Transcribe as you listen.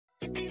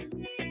Okay.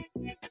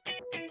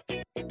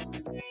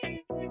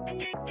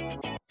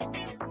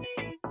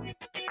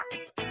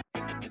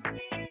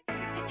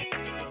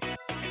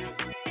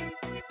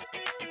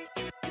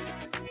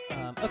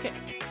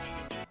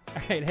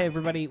 All right. Hey,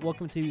 everybody.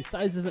 Welcome to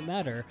Size Doesn't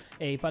Matter,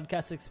 a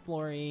podcast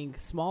exploring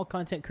small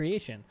content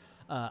creation.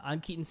 I'm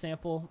Keaton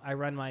Sample. I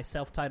run my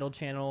self-titled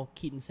channel,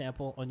 Keaton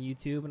Sample, on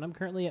YouTube, and I'm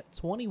currently at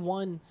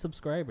 21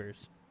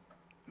 subscribers.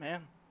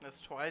 Man,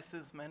 that's twice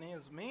as many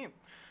as me.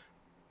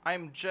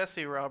 I'm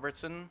Jesse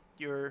Robertson,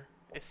 your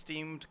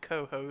esteemed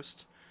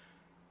co-host.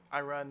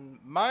 I run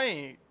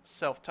my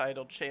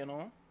self-titled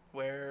channel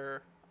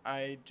where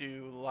I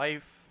do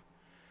life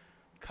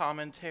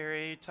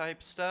commentary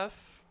type stuff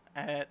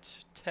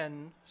at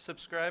 10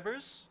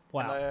 subscribers.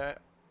 Wow. And I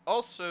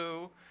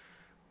also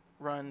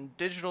run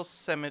Digital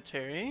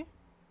Cemetery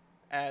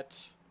at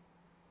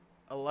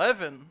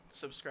 11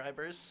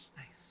 subscribers.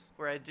 Nice.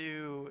 Where I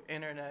do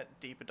internet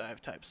deep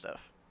dive type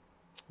stuff.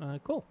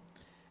 Cool.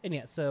 And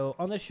yeah, so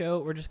on this show,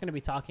 we're just going to be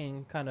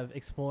talking, kind of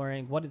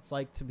exploring what it's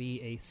like to be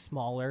a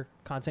smaller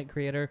content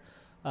creator.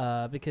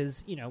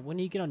 Because, you know, when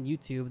you get on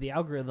YouTube, the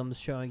algorithm is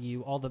showing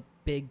you all the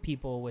big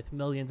people with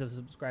millions of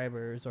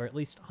subscribers, or at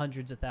least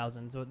hundreds of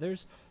thousands. So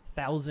there's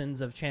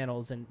thousands of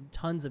channels and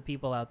tons of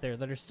people out there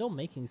that are still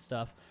making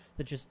stuff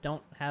that just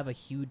don't have a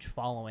huge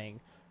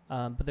following.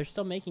 But they're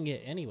still making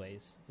it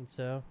anyways. And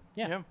so,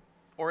 yeah.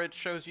 Or it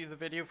shows you the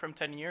video from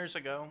 10 years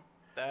ago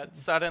that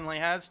suddenly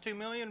has 2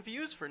 million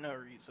views for no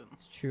reason.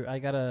 It's true. I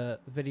got a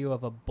video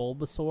of a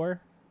Bulbasaur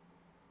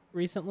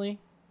recently.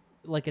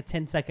 Like a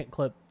 10-second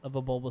clip of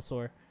a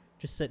Bulbasaur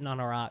just sitting on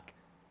a rock.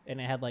 And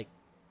it had like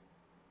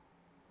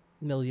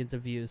millions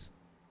of views.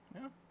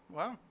 Yeah.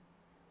 Wow.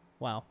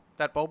 Wow.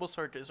 That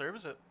Bulbasaur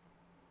deserves it.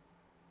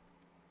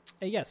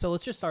 Yeah, so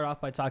let's just start off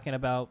by talking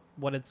about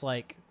what it's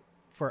like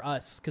for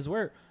us. Because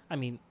we're, I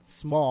mean,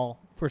 small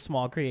for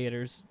small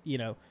creators, you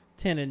know,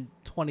 10 and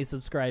 20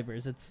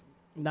 subscribers. It's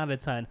not a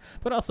ton.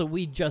 But also,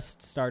 we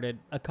just started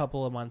a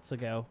couple of months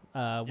ago.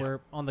 We're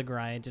on the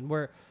grind, and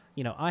we're,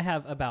 you know, I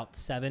have about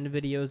 7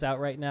 videos out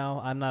right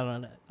now. I'm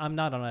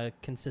not on a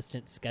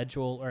consistent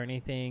schedule or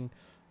anything,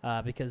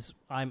 because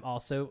I'm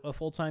also a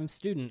full-time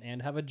student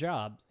and have a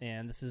job.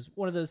 And this is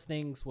one of those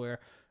things where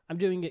I'm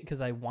doing it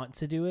because I want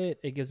to do it.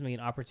 It gives me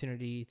an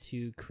opportunity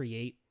to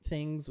create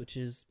things, which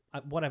is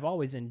what I've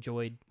always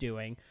enjoyed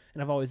doing.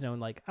 And I've always known,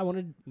 like, I want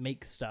to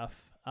make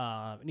stuff.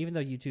 And even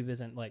though YouTube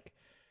isn't like,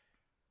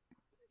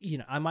 you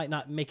know, I might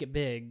not make it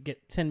big,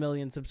 get 10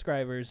 million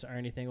subscribers or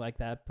anything like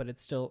that, but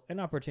it's still an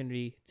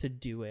opportunity to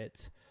do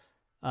it.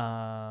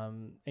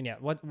 And yeah,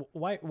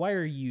 why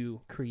are you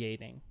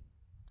creating?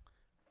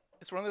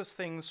 It's one of those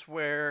things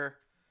where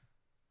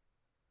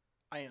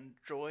I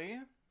enjoy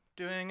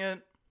doing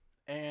it,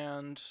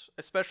 and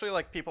especially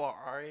like people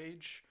our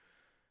age,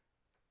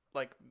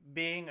 like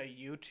being a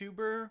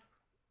YouTuber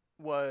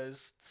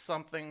was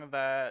something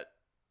that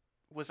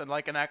was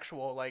like an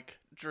actual like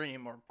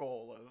dream or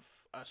goal of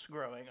us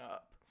growing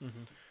up.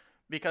 Mm-hmm.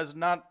 Because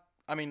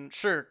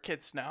sure,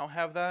 kids now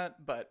have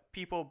that, but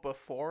people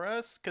before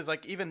us, because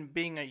like even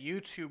being a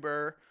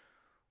YouTuber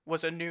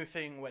was a new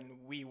thing when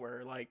we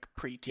were like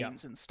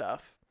preteens and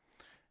stuff.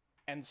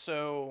 And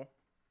so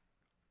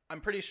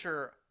I'm pretty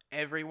sure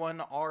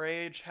everyone our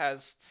age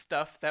has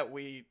stuff that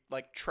we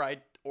like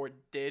tried or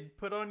did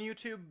put on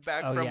YouTube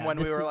back from when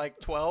we were like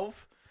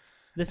 12.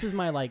 This is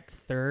my like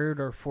 3rd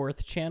or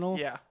 4th channel.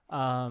 Yeah.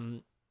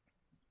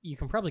 You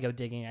can probably go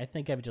digging. I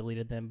think I've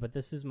deleted them, but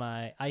this is oh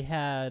my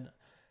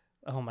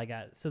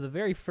God. So the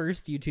very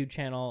first YouTube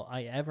channel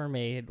I ever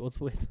made was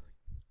with, it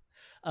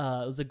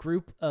was a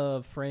group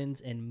of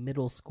friends in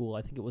middle school.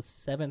 I think it was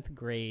 7th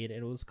grade,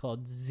 and it was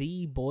called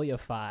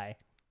Z-Boyify.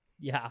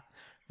 Yeah.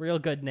 Real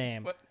good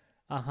name. What?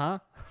 Uh-huh.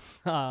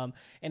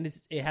 And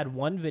it had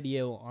one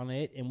video on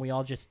it, and we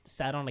all just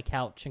sat on a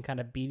couch and kind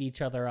of beat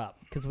each other up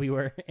because we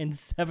were in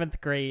 7th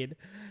grade,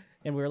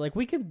 and we were like,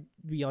 we could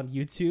be on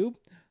YouTube.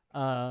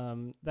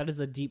 That is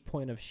a deep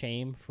point of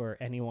shame for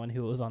anyone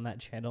who was on that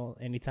channel.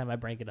 Anytime I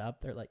bring it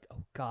up, they're like,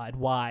 oh God,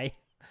 why?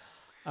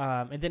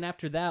 And then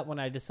after that, when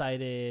I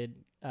decided,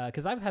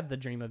 because I've had the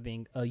dream of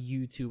being a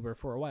YouTuber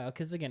for a while,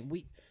 because again,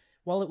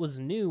 while it was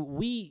new,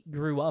 we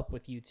grew up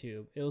with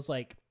YouTube. It was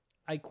like,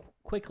 I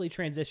quickly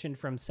transitioned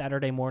from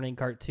Saturday morning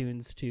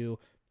cartoons to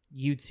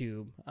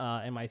YouTube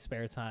in my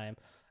spare time.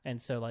 And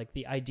so, like,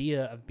 the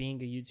idea of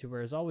being a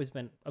YouTuber has always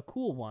been a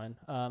cool one.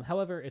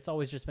 However, it's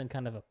always just been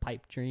kind of a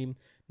pipe dream.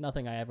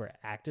 Nothing I ever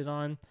acted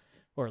on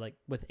or, like,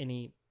 with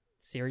any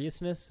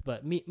seriousness.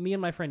 But me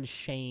and my friend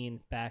Shane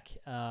back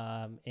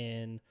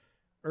it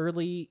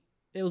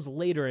was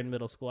later in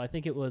middle school. I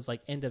think it was,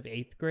 like, end of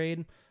 8th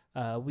grade.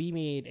 We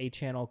made a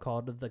channel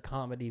called The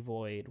Comedy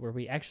Void, where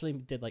we actually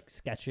did, like,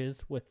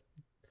 sketches with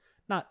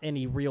not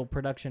any real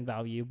production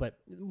value, but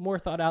more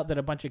thought out than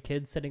a bunch of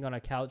kids sitting on a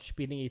couch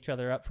beating each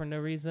other up for no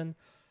reason.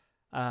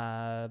 But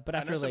after,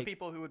 I know some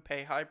people who would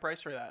pay high price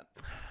for that.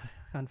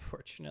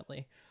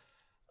 Unfortunately.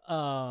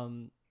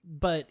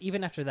 But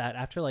even after that,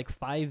 after like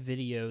 5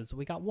 videos,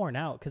 we got worn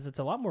out because it's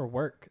a lot more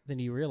work than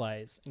you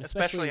realize. And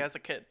especially as a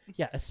kid.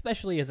 Yeah,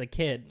 especially as a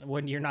kid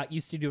when you're not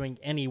used to doing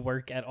any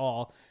work at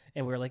all.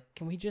 And we're like,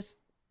 can we just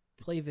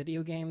play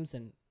video games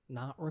and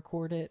not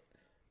record it?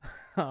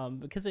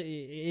 Because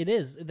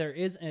there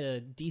is a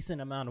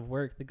decent amount of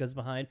work that goes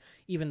behind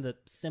even the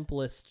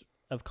simplest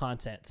of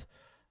content.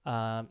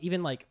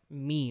 Even like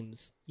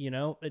memes,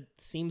 it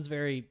seems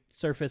very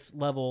surface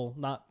level,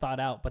 not thought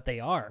out, but they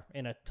are,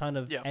 and a ton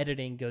of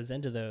editing goes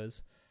into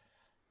those.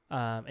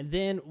 And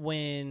then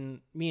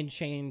when me and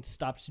Shane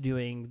stopped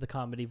doing the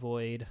Comedy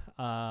Void,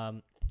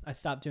 I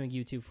stopped doing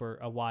YouTube for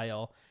a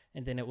while,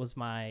 and then it was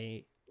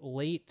my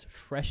late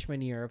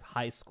freshman year of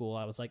high school.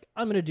 I was like,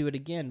 I'm gonna do it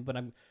again, but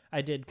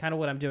I did kind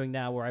of what I'm doing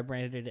now, where I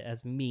branded it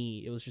as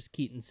me. It was just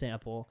Keaton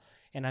Sample.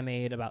 And I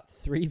made about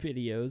 3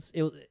 videos.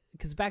 It was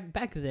because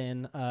back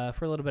then,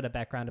 for a little bit of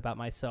background about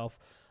myself,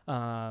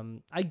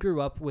 I grew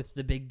up with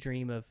the big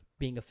dream of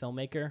being a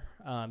filmmaker,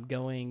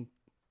 going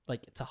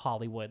like to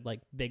Hollywood,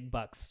 like big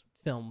bucks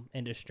film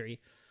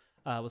industry,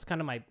 was kind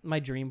of my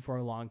dream for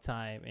a long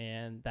time.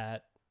 And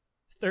that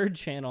 3rd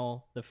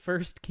channel, the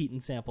first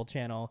Keaton Sample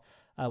channel,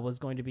 was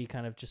going to be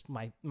kind of just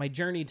my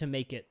journey to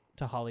make it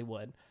to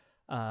Hollywood.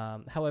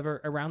 However,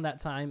 around that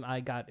time,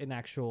 I got an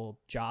actual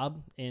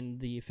job in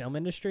the film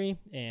industry,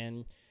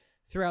 and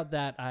throughout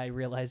that, I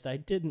realized I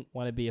didn't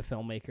want to be a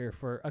filmmaker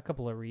for a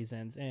couple of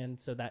reasons, and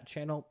so that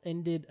channel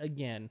ended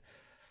again.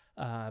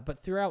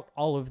 But throughout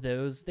all of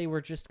those, they were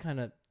just kind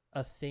of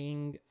a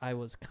thing I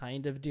was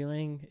kind of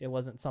doing. It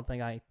wasn't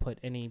something I put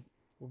any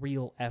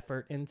real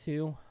effort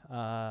into,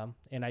 and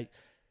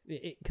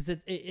because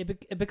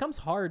it becomes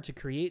hard to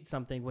create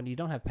something when you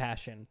don't have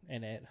passion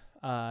in it.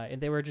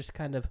 And they were just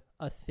kind of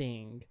a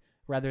thing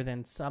rather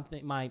than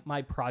something,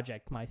 my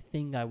project, my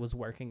thing I was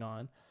working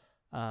on.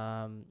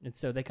 And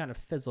so they kind of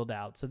fizzled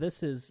out. So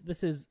this is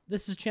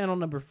channel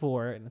number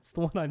 4, and it's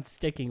the one I'm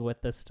sticking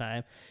with this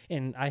time.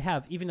 And I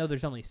have, even though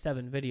there's only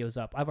 7 videos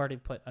up, I've already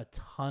put a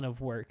ton of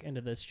work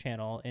into this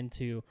channel,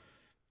 into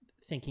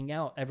thinking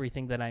out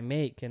everything that I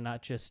make, and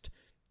not just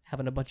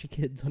having a bunch of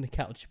kids on the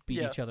couch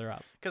beat each other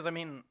up. Because, I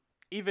mean,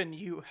 even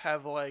you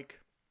have,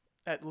 like,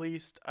 at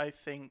least, I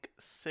think,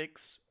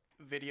 6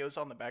 videos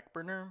on the back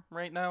burner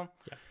right now.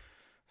 Yeah.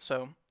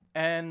 So,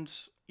 and,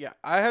 yeah,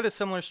 I had a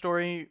similar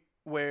story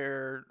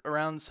where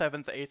around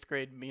 7th, 8th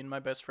grade, me and my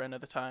best friend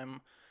at the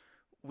time,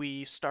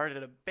 we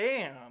started a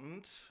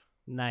band.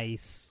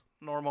 Nice.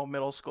 Normal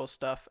middle school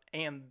stuff,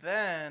 and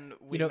then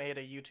we made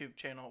a YouTube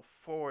channel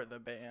for the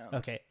band.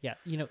 Okay, yeah.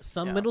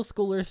 Some middle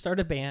schoolers start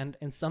a band,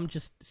 and some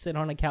just sit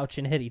on a couch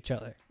and hit each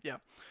other. Yeah.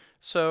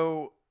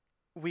 So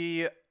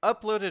we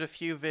uploaded a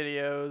few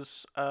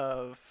videos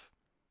of,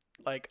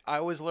 like, I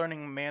was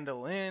learning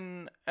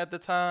mandolin at the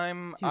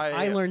time. Dude,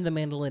 I learned the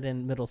mandolin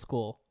in middle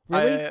school.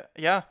 Really?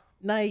 Yeah.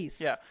 Nice.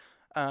 Yeah.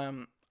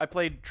 I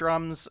played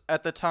drums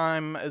at the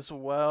time as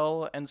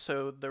well, and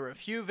so there were a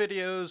few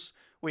videos.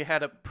 We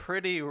had a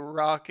pretty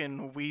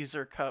rockin'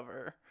 Weezer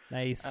cover.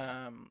 Nice.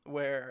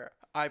 Where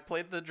I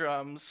played the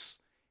drums,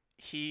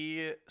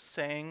 he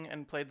sang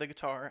and played the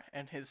guitar,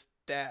 and his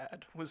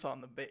dad was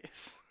on the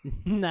bass.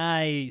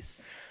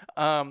 Nice.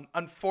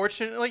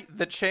 Unfortunately,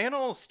 the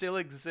channel still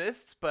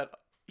exists, but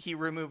he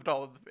removed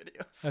all of the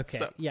videos. Okay.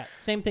 So, yeah.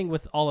 Same thing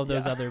with all of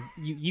those other.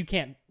 You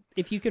can't.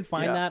 If you could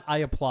find that, I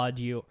applaud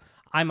you.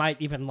 I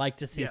might even like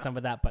to see some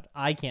of that, but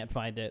I can't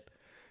find it.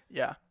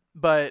 Yeah.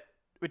 But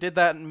we did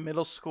that in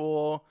middle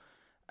school.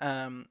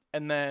 And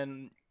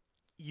then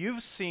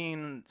you've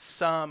seen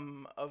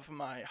some of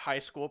my high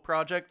school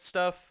project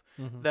stuff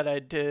that I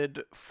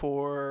did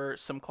for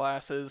some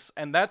classes.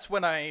 And that's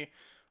when I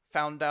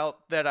found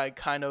out that I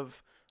kind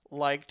of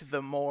liked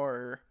the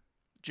more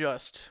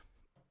just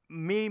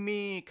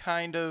me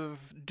kind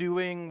of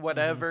doing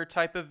whatever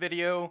type of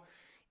video,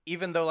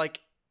 even though, like,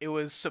 it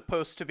was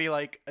supposed to be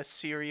like a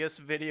serious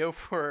video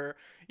for,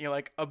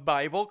 like a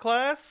Bible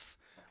class.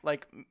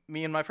 Like,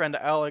 me and my friend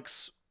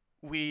Alex,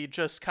 we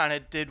just kind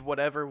of did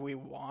whatever we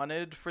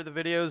wanted for the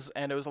videos,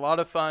 and it was a lot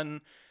of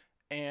fun.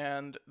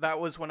 And that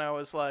was when I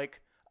was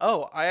like,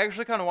 oh, I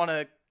actually kind of want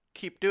to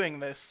keep doing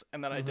this,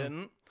 and then I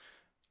didn't.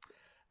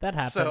 That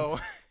happens. So,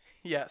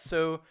 yeah,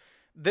 so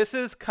this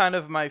is kind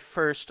of my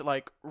first,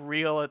 like,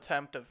 real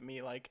attempt of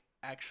me, like,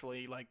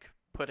 actually, like,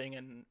 putting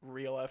in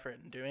real effort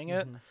and doing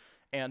it,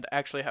 and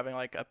actually having,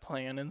 like, a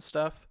plan and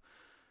stuff.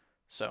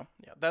 So,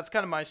 yeah, that's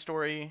kind of my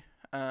story.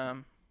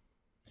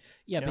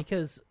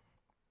 Because,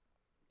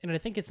 and I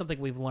think it's something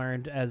we've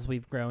learned as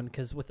we've grown,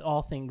 because with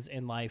all things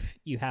in life,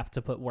 you have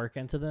to put work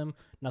into them.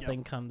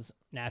 Nothing comes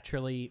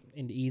naturally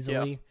and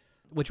easily,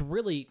 which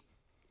really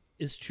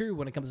is true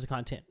when it comes to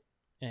content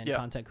and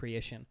content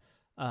creation,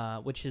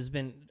 which has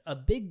been a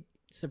big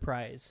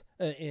surprise.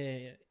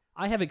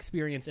 I have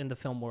experience in the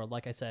film world,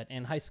 like I said,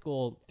 in high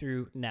school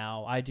through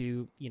now. I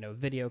do,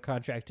 video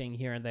contracting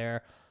here and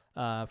there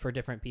for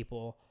different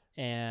people,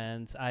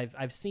 and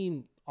I've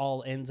seen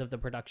all ends of the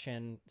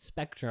production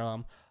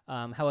spectrum.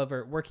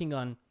 However, working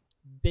on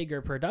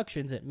bigger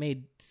productions, it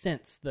made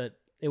sense that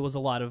it was a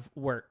lot of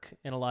work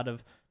and a lot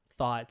of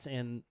thought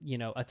and, you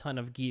know, a ton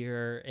of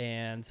gear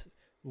and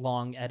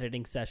long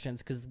editing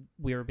sessions because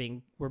we're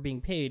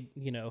being paid,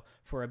 you know,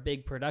 for a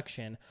big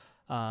production.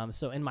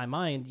 So in my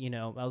mind, you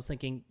know, I was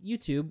thinking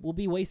YouTube will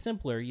be way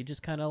simpler. You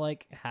just kind of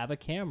like have a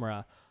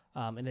camera.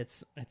 And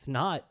it's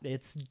not.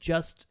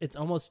 It's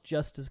almost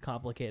just as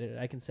complicated.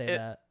 I can say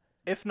that.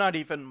 If not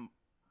even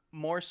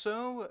more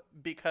so,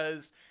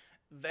 because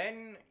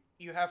then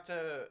you have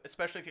to,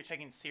 especially if you're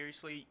taking it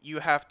seriously, you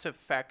have to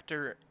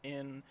factor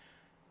in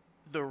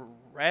the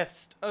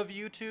rest of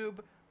YouTube,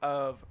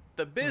 of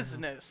the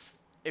business,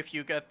 if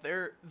you get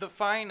there, the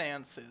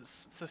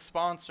finances, the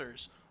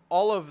sponsors,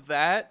 all of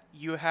that.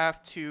 You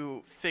have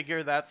to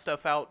figure that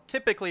stuff out,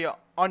 typically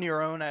on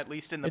your own, at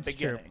least in the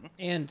beginning. True.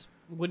 And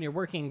when you're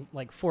working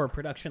like for a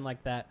production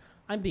like that,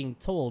 I'm being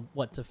told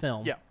what to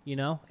film. Yeah. You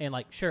know? And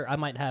like, sure, I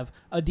might have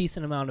a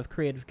decent amount of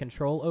creative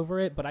control over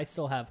it, but I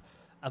still have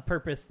a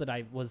purpose that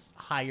I was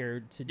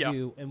hired to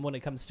do. And when it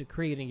comes to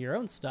creating your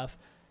own stuff,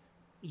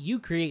 you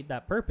create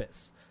that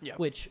purpose,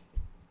 which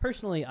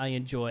personally I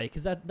enjoy,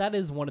 because that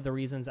is one of the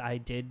reasons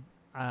I've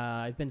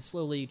been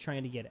slowly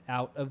trying to get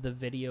out of the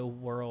video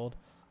world.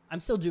 I'm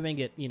still doing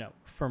it, you know,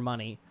 for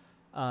money,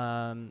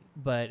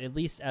 but at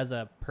least as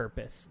a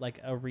purpose, like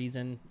a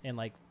reason and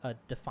like a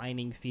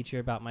defining feature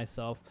about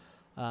myself,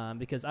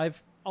 because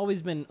I've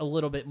always been a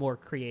little bit more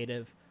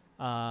creative.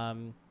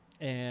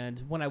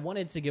 And when I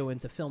wanted to go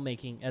into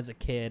filmmaking as a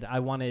kid, I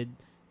wanted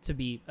to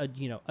be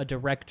a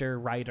director,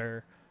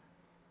 writer.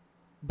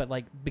 But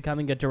like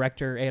becoming a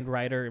director and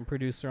writer and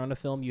producer on a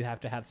film, you have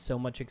to have so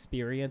much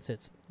experience.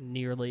 It's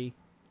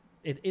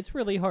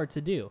really hard to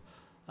do.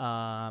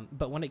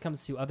 But when it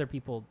comes to other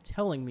people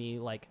telling me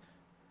like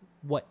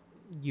what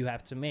you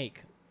have to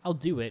make, I'll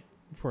do it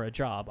for a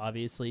job,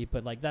 obviously.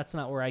 But like that's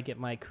not where I get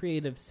my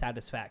creative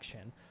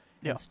satisfaction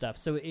and stuff.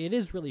 So it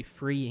is really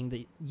freeing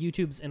that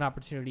YouTube's an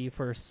opportunity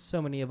for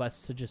so many of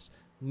us to just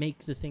make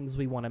the things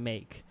we want to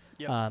make.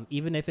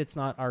 Even if it's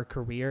not our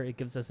career, it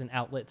gives us an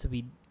outlet to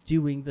be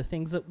doing the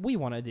things that we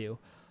want to do.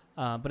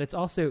 But it's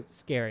also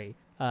scary,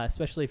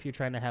 especially if you're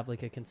trying to have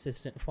like a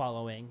consistent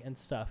following and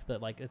stuff,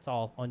 that like it's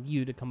all on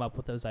you to come up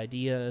with those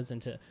ideas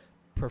and to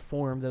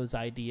perform those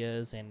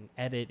ideas and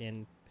edit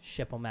and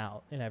ship them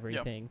out and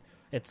everything.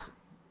 It's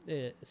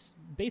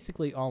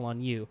basically all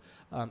on you,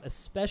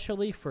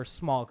 especially for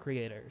small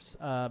creators,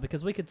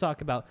 because we could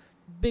talk about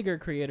bigger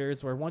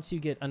creators where once you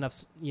get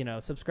enough, you know,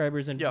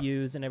 subscribers and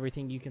views and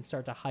everything, you can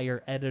start to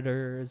hire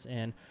editors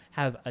and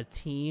have a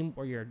team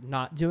where you're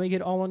not doing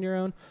it all on your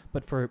own.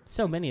 But for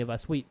so many of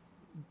us, we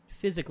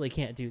physically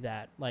can't do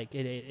that. Like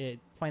it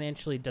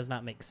financially does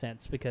not make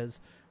sense, because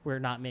we're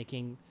not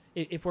making,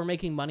 if we're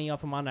making money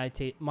off of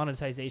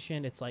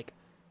monetization, it's like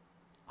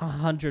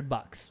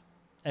 $100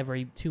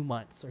 every 2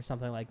 months or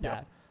something like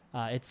that.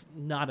 It's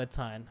not a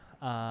ton.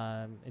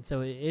 And so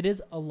it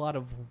is a lot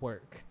of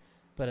work.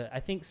 But I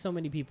think so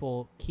many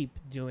people keep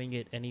doing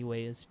it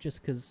anyways,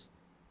 just because,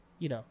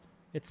 you know,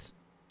 it's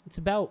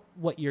about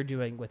what you're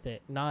doing with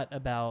it, not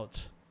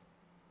about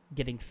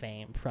getting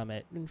fame from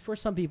it. And for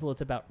some people,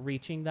 it's about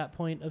reaching that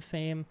point of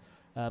fame.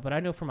 But I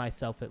know for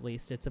myself, at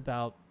least, it's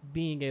about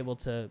being able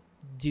to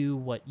do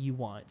what you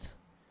want.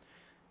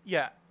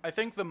 Yeah, I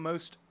think the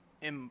most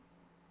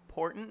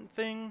important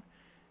thing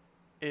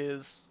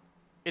is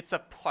it's a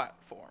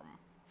platform,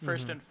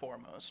 first and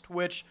foremost,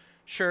 which,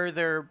 sure,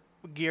 they're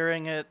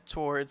gearing it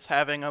towards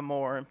having a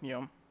more, you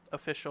know,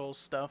 official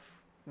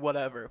stuff,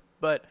 whatever.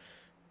 But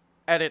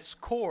at its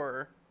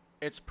core,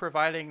 it's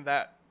providing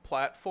that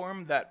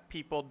platform that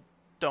people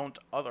don't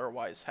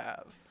otherwise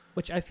have.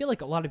 Which I feel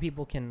like a lot of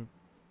people can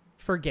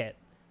forget,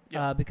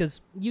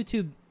 because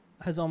YouTube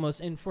has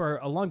almost, and for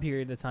a long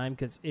period of time,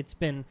 because it's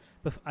been,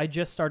 I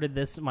just started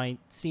this my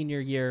senior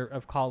year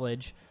of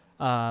college,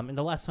 and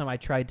the last time I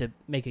tried to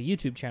make a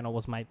YouTube channel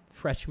was my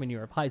freshman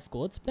year of high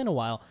school. It's been a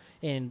while.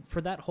 And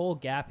for that whole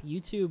gap,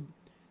 YouTube,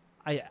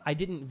 I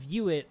didn't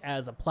view it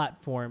as a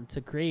platform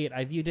to create.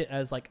 I viewed it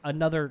as like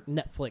another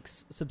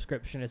Netflix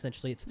subscription,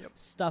 essentially. It's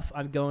stuff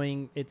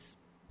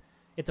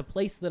it's a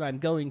place that I'm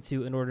going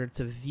to in order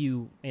to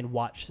view and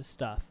watch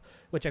stuff,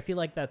 which I feel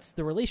like that's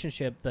the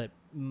relationship that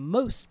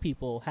most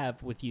people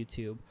have with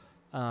YouTube,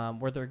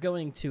 where they're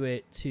going to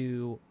it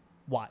to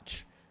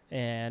watch.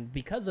 And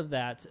because of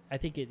that, I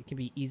think it can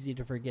be easy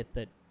to forget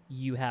that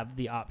you have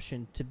the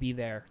option to be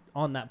there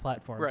on that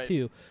platform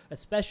too,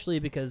 especially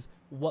because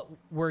what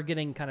we're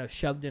getting kind of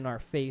shoved in our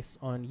face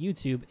on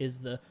YouTube is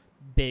the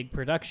big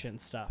production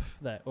stuff,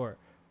 that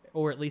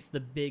or at least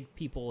the big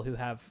people who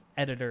have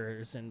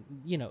editors and,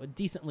 you know,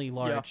 decently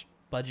large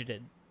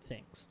budgeted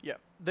things. Yeah.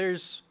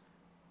 There's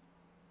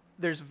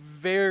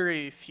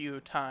very few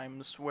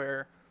times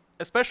where,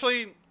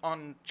 especially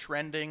on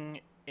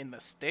trending in the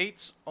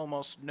States,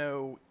 almost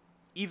no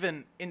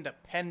even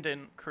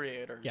independent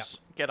creators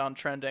get on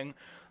trending,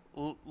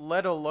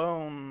 let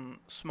alone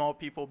small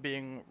people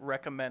being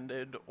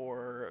recommended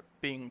or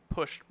being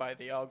pushed by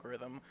the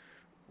algorithm.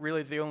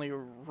 Really, the only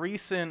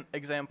recent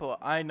example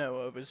I know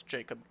of is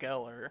Jacob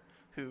Geller,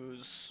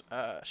 whose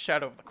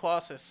Shadow of the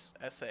Colossus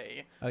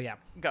essay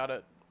got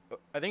a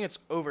I think it's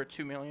over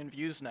 2 million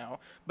views now,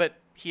 but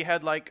he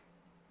had like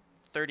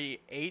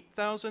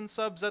 38,000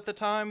 subs at the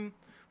time,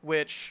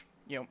 which,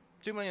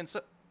 2 million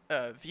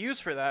views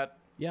for that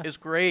Yeah. is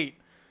great.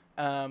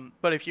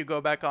 But if you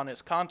go back on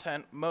his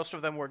content, most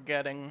of them were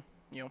getting,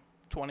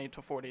 20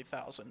 to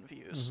 40,000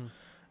 views.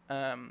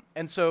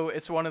 And so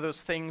it's one of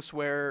those things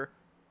where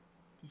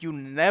you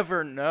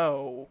never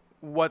know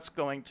what's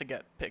going to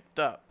get picked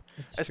up.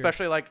 It's true.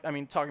 Especially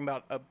talking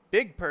about a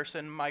big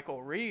person,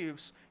 Michael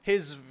Reeves,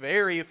 his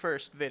very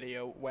first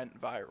video went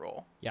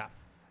viral. Yeah.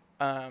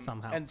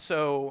 Somehow. And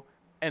so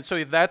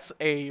that's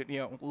a,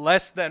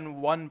 less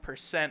than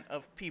 1%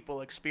 of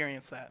people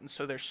experience that. And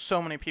so there's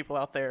so many people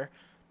out there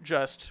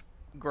just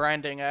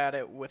grinding at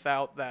it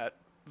without that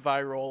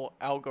viral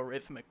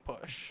algorithmic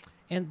push.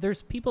 And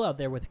there's people out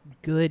there with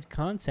good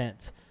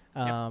content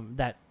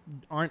that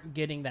aren't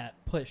getting that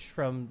push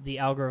from the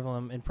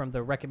algorithm and from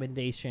the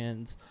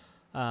recommendations.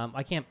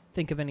 I can't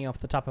think of any off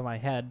the top of my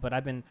head, but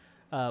I've been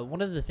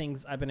one of the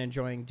things I've been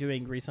enjoying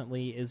doing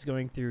recently is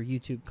going through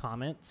YouTube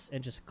comments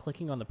and just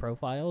clicking on the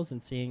profiles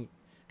and seeing,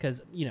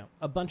 because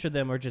a bunch of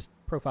them are just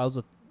profiles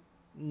with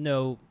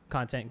no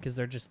content because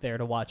they're just there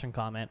to watch and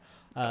comment.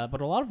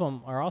 But a lot of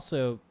them are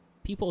also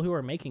people who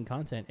are making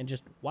content and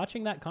just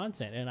watching that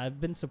content, and I've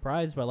been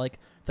surprised by like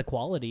the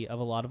quality of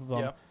a lot of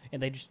them,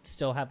 and they just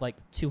still have like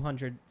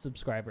 200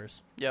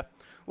 subscribers. Yeah.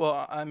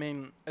 Well, I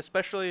mean,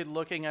 especially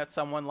looking at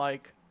someone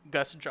like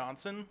Gus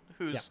Johnson,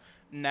 who's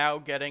now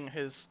getting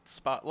his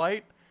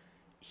spotlight.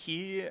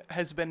 He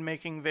has been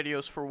making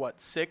videos for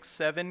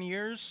 6-7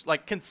 years,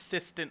 like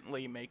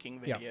consistently making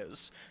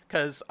videos.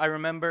 Because I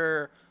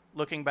remember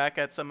looking back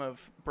at some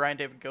of Brian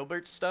David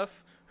Gilbert's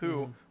stuff,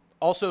 who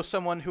also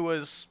someone who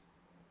was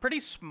pretty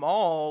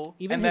small,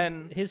 Even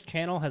and his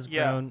channel has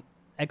grown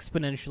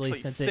exponentially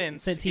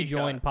since he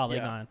joined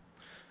Polygon.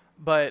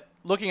 But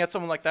looking at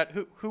someone like that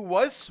who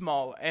was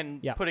small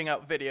and Yeah. putting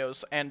out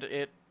videos, and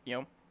it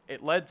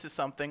led to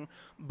something.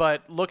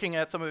 But looking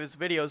at some of his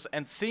videos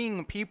and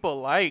seeing people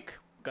like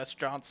Gus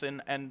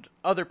Johnson and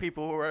other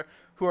people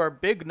who are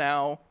big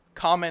now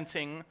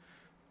commenting,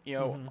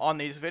 on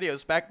these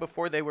videos back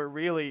before they were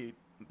really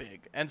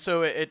big. And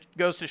so it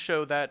goes to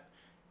show that,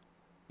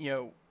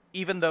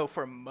 even though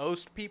for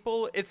most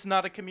people it's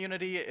not a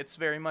community, it's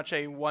very much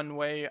a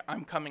one-way,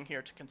 I'm coming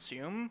here to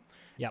consume.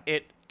 Yep.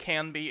 It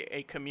can be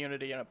a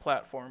community and a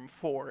platform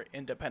for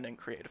independent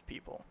creative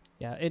people.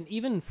 Yeah, and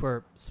even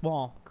for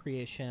small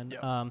creation,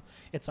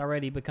 it's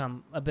already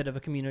become a bit of a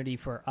community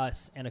for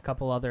us and a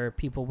couple other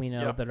people we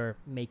know that are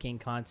making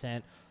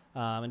content.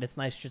 And it's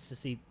nice just to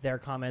see their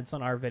comments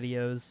on our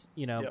videos,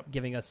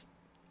 giving us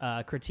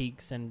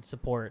critiques and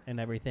support and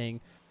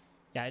everything.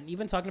 Yeah, and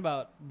even talking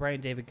about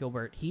Brian David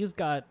Gilbert, he's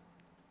got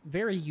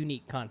very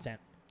unique content.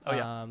 Oh,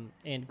 yeah.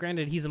 And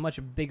granted, he's a much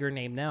bigger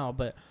name now,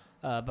 but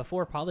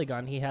before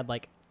Polygon, he had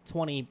like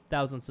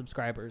 20,000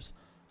 subscribers.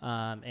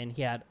 And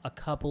he had a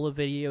couple of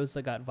videos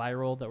that got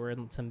viral that were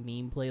in some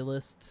meme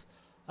playlists.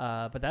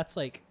 But that's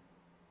like,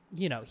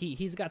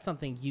 he's got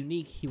something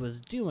unique he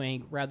was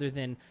doing rather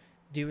than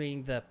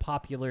doing the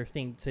popular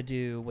thing to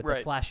do with the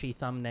flashy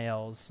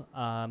thumbnails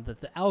that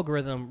the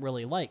algorithm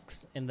really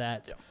likes and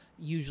that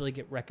usually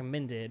get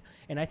recommended.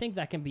 And I think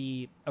that can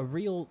be a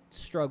real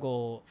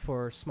struggle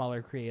for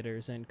smaller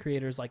creators and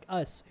creators like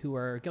us who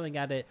are going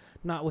at it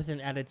not with an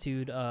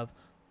attitude of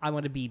I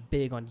want to be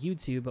big on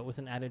YouTube, but with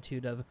an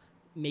attitude of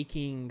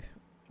making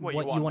what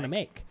you want to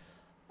make,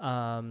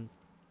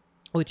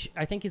 which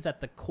I think is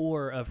at the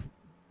core of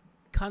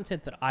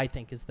content that I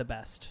think is the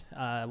best,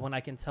 when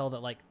I can tell that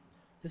like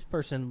this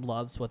person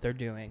loves what they're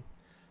doing.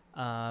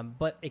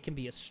 But it can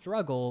be a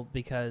struggle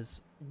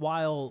because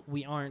while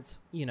we aren't,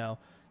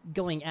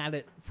 going at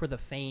it for the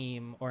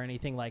fame or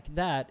anything like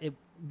that, it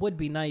would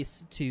be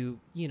nice to,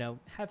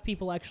 have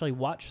people actually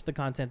watch the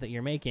content that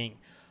you're making.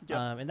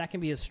 And that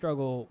can be a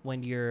struggle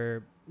when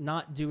you're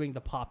not doing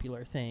the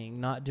popular thing,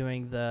 not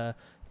doing the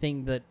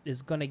thing that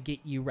is going to get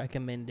you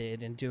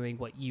recommended and doing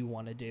what you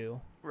want to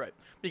do. Right.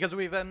 Because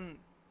we've been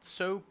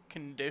so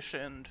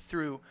conditioned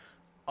through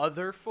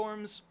other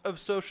forms of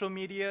social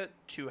media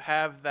to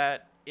have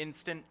that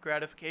instant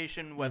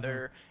gratification,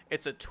 whether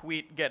it's a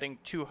tweet getting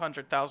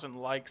 200,000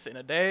 likes in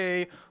a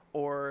day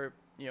or,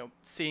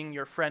 seeing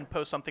your friend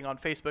post something on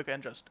Facebook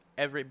and just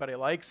everybody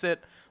likes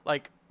it.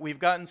 Like, we've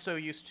gotten so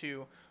used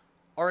to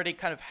already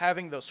kind of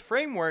having those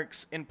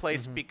frameworks in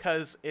place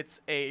because it's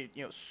a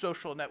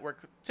social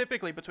network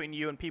typically between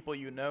you and people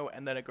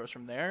and then it goes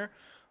from there.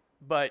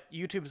 But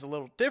YouTube is a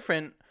little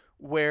different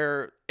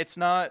where it's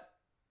not,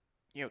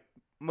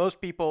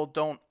 most people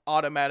don't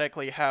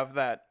automatically have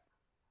that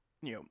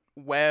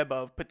web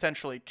of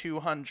potentially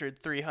 200,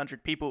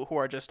 300 people who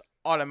are just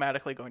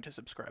automatically going to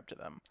subscribe to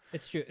them.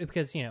 It's true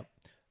because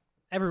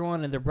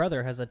everyone and their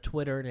brother has a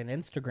Twitter and an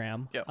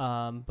Instagram.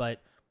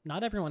 But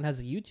not everyone has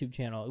a YouTube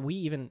channel. We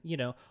even,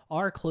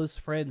 our close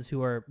friends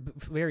who are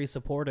very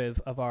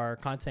supportive of our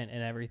content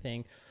and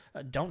everything,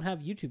 don't have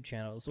YouTube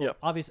channels. Well, Yep.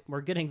 obviously,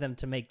 we're getting them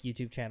to make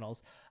YouTube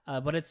channels,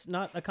 but it's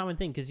not a common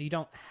thing because you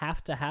don't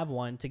have to have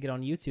one to get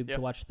on YouTube Yep.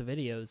 to watch the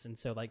videos. And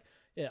so, like,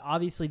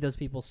 obviously, those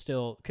people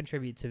still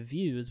contribute to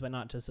views, but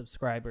not to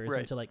subscribers Right.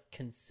 and to, like,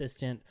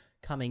 consistent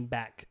coming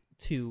back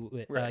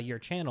to Right. your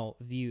channel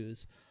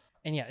views.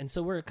 And yeah, and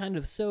so we're kind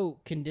of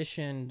so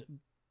conditioned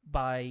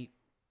by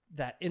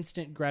that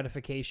instant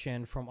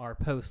gratification from our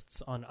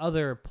posts on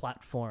other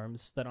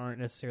platforms that aren't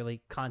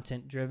necessarily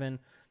content driven.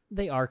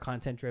 They are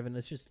content driven.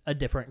 It's just a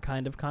different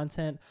kind of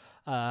content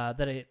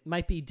that it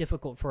might be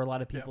difficult for a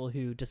lot of people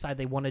who decide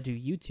they want to do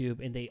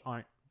YouTube and they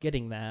aren't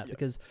getting that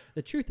because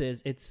the truth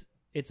is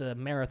it's a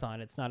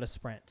marathon. It's not a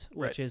sprint,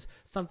 which is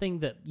something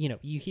that,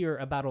 you hear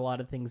about a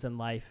lot of things in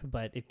life,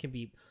 but it can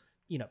be,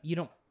 you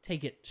don't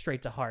take it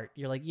straight to heart.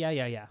 You're like,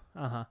 yeah.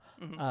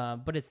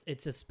 But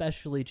it's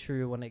especially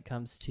true when it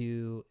comes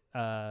to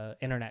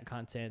internet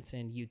content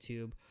and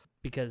YouTube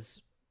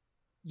because,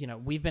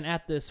 we've been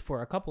at this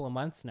for a couple of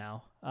months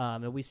now.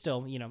 And we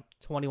still,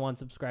 21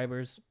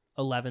 subscribers,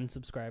 11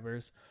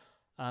 subscribers.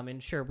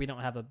 And sure, we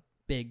don't have a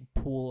big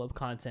pool of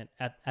content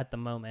at the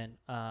moment.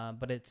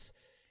 But it's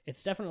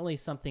definitely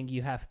something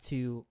you have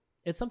to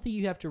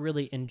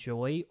really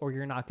enjoy or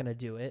you're not going to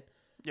do it.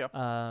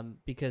 Yeah.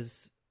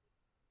 Because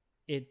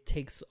it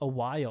takes a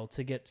while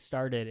to get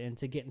started and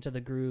to get into the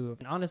groove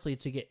and honestly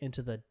to get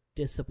into the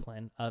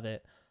discipline of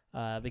it.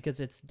 Because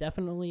it's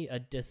definitely a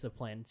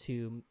discipline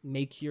to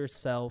make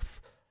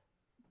yourself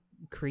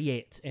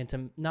create and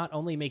to not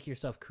only make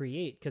yourself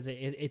create because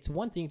it's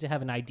one thing to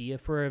have an idea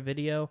for a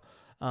video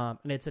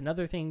and it's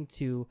another thing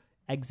to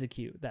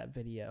execute that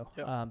video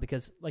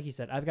because like you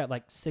said, I've got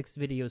like 6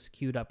 videos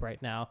queued up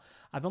right now.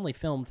 I've only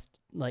filmed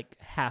like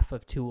half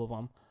of 2 of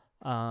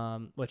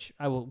them, which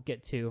I will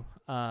get to,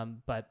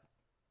 but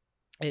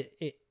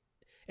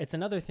it's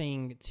another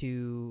thing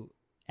to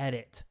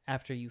edit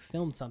after you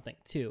film something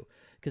too,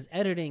 because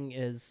editing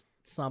is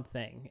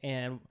something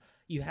and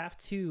you have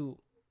to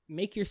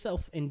make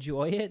yourself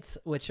enjoy it,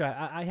 which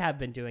I have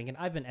been doing, and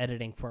I've been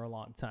editing for a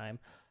long time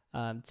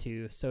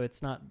too, so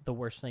it's not the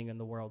worst thing in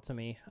the world to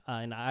me,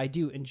 and I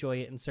do enjoy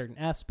it in certain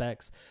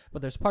aspects,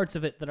 but there's parts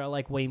of it that are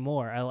like way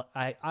more.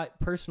 I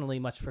personally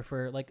much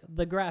prefer like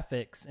the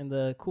graphics and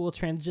the cool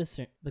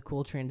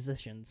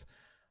transitions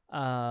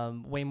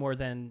way more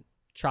than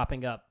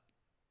chopping up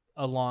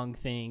a long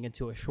thing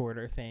into a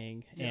shorter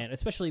thing. And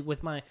especially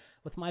with my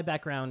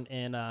background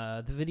in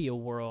the video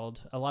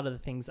world, a lot of the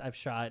things I've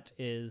shot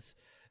is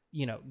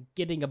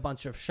getting a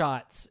bunch of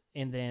shots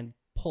and then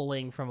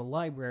pulling from a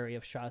library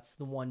of shots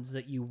the ones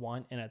that you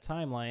want in a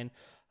timeline,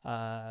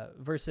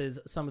 versus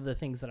some of the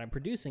things that I'm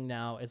producing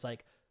now is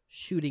like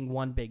shooting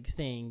one big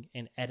thing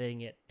and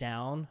editing it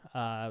down,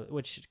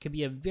 which could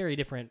be a very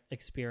different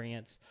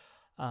experience,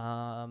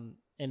 and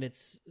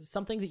it's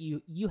something that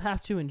you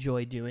have to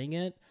enjoy doing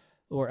it,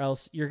 or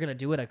else you're going to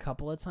do it a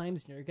couple of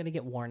times and you're going to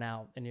get worn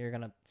out and you're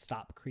going to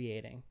stop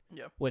creating.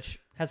 Yeah. Which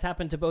has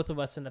happened to both of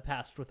us in the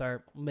past with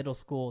our middle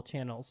school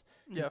channels.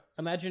 Yeah.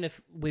 Imagine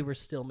if we were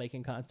still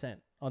making content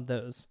on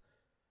those.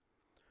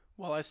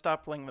 Well, I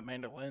stopped playing the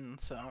mandolin,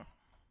 so.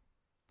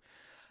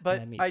 But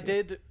Yeah, me I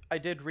too.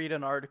 did read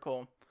an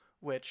article,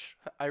 which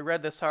I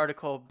read this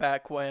article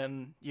back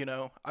when,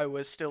 I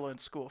was still in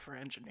school for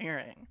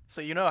engineering. So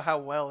you know how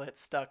well it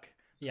stuck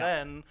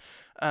then.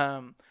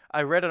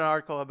 I read an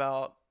article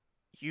about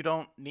you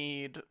don't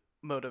need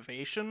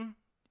motivation,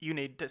 you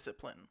need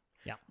discipline.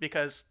 Yeah.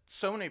 Because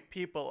so many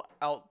people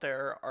out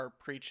there are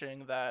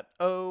preaching that,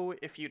 oh,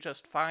 if you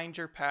just find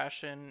your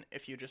passion,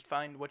 if you just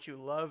find what you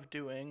love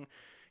doing,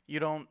 you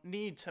don't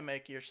need to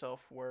make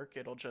yourself work.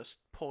 It'll just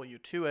pull you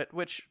to it,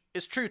 which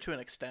is true to an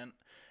extent.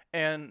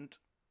 And,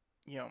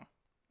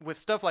 with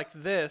stuff like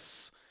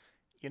this,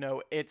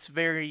 it's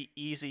very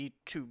easy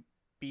to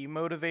be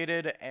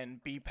motivated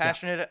and be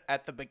passionate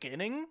at the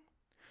beginning.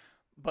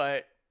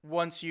 But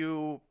once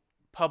you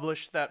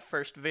publish that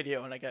first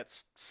video and it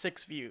gets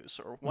 6 views,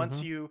 or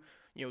once you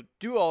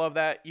do all of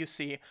that, you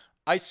see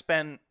I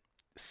spent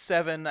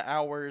 7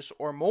 hours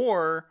or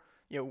more,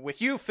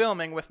 with you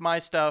filming. With my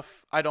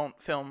stuff, I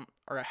don't film,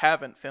 or I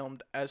haven't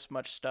filmed as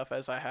much stuff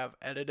as I have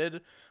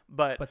edited,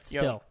 but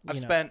still, I've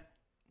spent,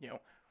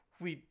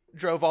 we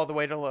drove all the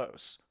way to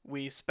Lowe's.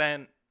 We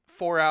spent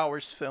 4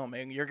 hours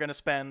filming. You're going to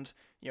spend,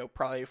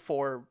 probably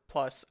 4+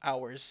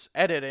 hours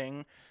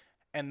editing,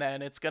 and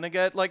then it's going to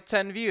get like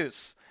 10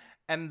 views.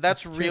 And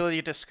that's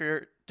really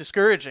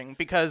discouraging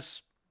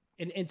because...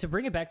 And to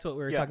bring it back to what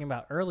we were talking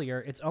about earlier,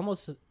 it's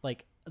almost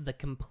like the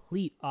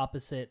complete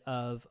opposite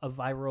of a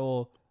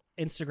viral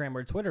Instagram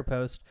or Twitter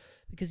post,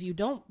 because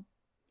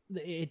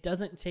it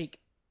doesn't take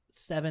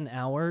 7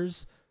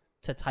 hours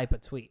to type a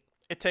tweet.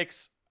 It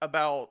takes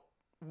about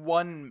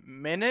 1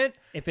 minute.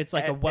 If it's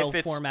like a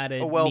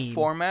well-formatted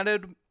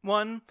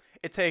one.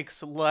 It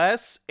takes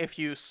less if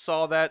you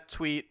saw that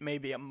tweet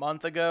maybe a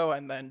month ago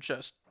and then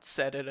just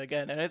said it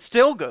again, and it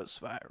still goes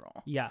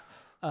viral. Yeah.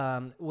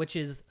 Which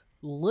is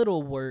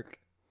little work,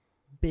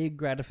 big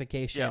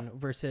gratification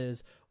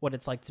versus what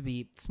it's like to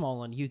be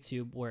small on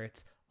YouTube, where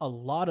it's a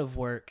lot of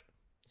work,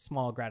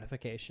 small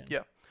gratification.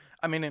 Yeah.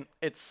 I mean,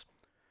 it's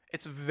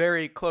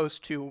very close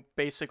to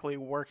basically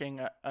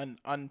working an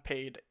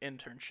unpaid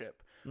internship,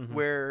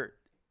 where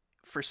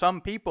for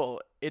some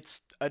people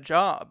it's a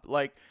job.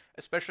 Like,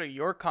 especially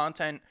your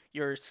content,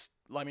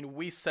 I mean,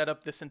 we set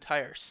up this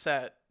entire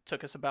set.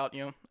 Took us about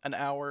an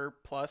hour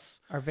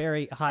plus. Our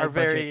very high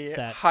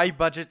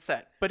budget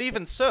set. But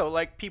even so,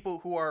 like, people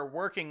who are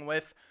working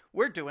with,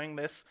 we're doing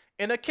this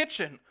in a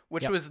kitchen,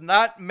 which was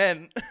not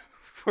meant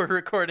for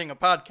recording a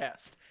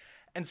podcast.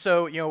 And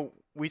so,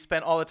 we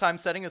spent all the time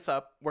setting this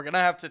up. We're going to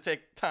have to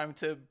take time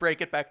to break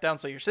it back down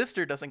so your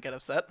sister doesn't get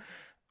upset.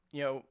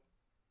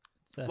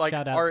 It's a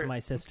shout out to my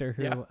sister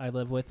who I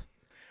live with.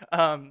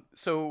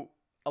 So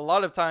a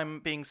lot of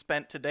time being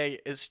spent today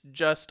is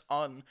just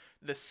on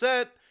the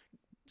set,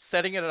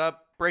 setting it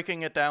up,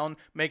 breaking it down,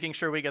 making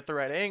sure we get the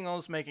right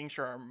angles, making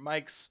sure our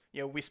mics,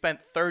 we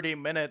spent 30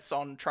 minutes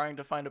on trying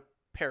to find a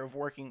pair of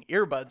working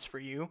earbuds for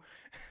you.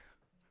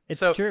 It's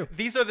so true.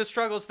 These are the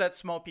struggles that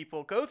small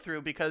people go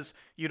through because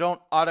you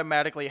don't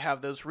automatically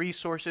have those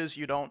resources.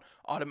 You don't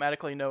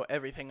automatically know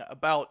everything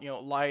about,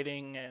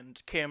 lighting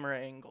and camera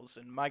angles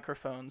and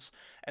microphones.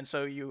 And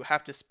so you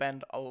have to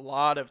spend a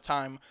lot of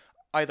time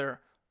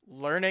either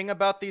learning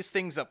about these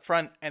things up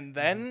front and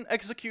then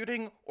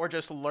executing, or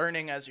just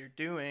learning as you're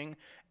doing.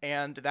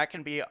 And that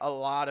can be a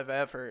lot of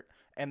effort.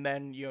 And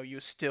then, you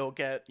still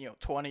get,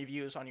 20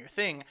 views on your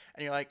thing.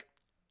 And you're like,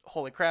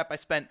 holy crap, I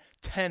spent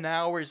 10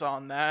 hours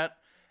on that.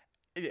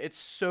 It's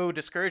so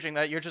discouraging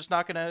that you're just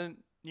not going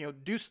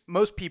to,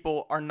 most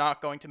people are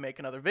not going to make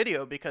another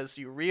video because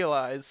you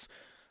realize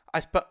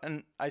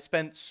I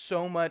spent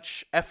so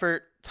much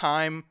effort,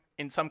 time,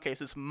 in some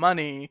cases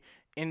money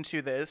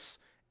into this,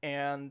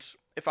 and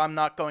if I'm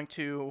not going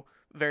to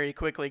very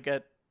quickly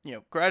get,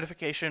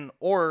 gratification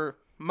or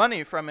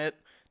money from it,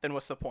 then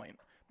what's the point?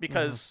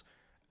 Because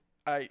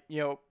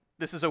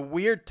this is a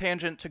weird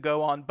tangent to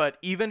go on, but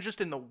even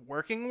just in the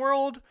working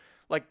world,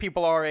 like,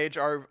 people our age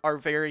are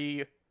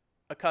very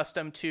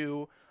accustomed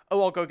to,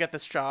 I'll go get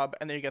this job,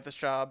 and then you get this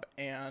job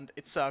and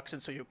it sucks,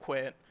 and so you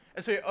quit,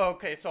 and so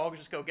okay, so I'll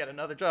just go get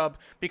another job,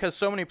 because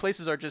so many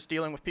places are just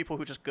dealing with people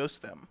who just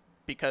ghost them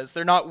because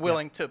they're not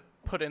willing to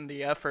put in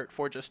the effort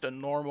for just a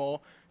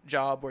normal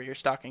job where you're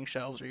stocking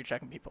shelves or you're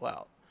checking people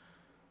out,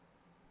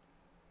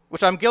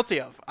 which I'm guilty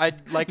of. I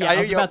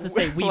was about to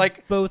say we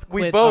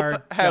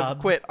both have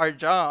quit our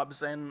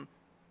jobs, and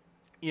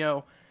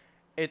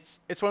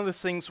it's one of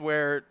those things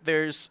where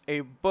there's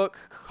a book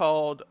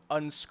called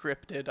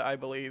Unscripted, I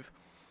believe,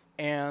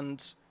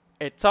 and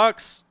it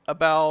talks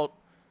about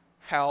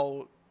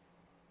how,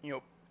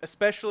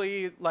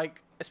 especially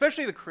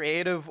the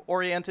creative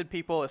oriented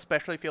people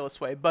especially feel this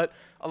way, but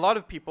a lot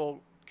of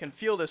people can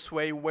feel this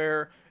way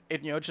where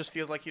it just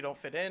feels like you don't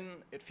fit in.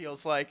 It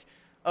feels like,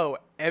 oh,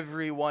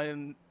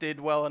 everyone did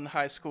well in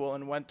high school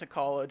and went to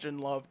college and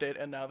loved it,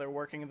 and now they're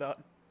working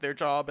their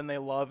job and they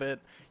love it.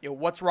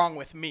 What's wrong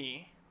with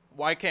me?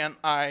 Why can't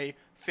I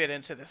fit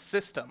into this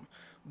system?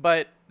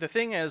 But the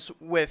thing is,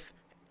 with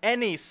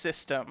any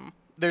system,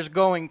 there's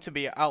going to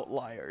be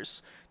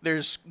outliers.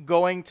 There's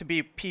going to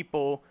be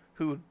people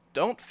who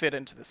don't fit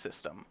into the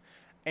system.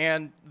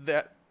 And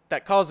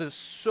that causes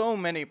so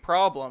many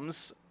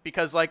problems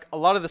because, like, a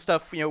lot of the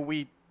stuff,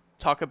 we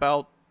talked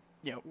about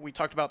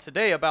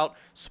today about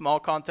small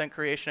content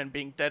creation and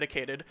being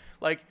dedicated.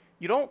 Like,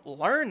 you don't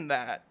learn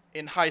that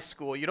in high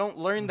school. You don't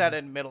learn that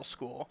in middle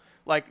school.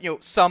 Like,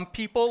 some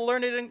people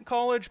learn it in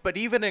college, but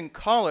even in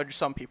college,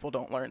 some people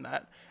don't learn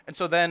that. And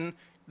so then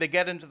they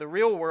get into the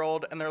real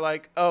world and they're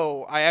like,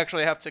 oh, I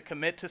actually have to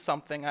commit to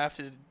something. I have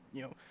to,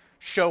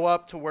 show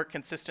up to work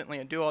consistently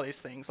and do all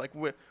these things. Like,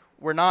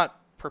 we're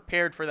not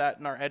prepared for that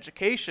in our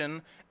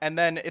education. And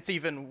then it's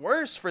even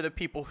worse for the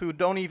people who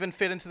don't even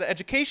fit into the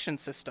education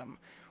system.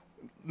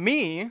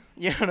 Me,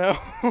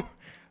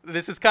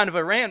 this is kind of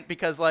a rant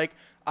because, like,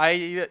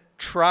 I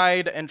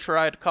tried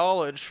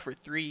college for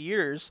 3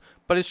 years,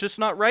 but it's just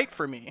not right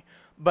for me.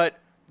 But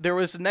there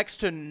was next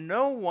to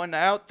no one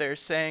out there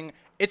saying,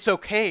 it's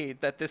okay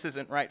that this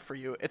isn't right for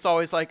you. It's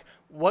always like,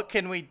 what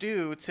can we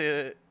do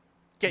to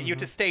get you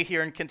to stay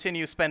here and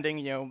continue spending,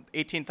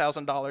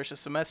 $18,000 a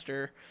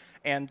semester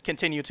and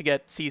continue to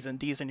get C's and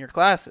D's in your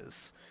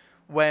classes?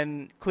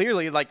 When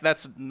clearly, like,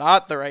 that's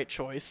not the right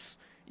choice.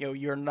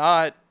 You're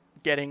not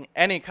getting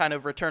any kind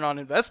of return on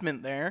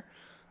investment there.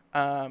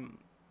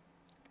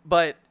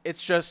 But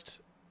it's just,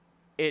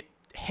 it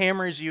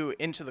hammers you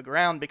into the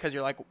ground because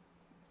you're like,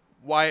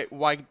 why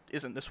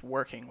isn't this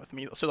working with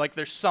me? So, like,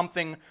 there's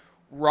something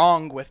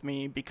wrong with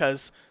me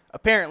because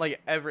apparently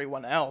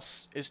everyone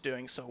else is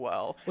doing so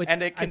well.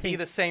 And it can be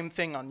the same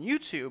thing on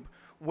YouTube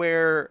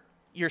where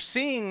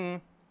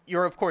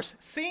you're of course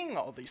seeing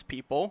all these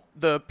people,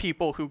 the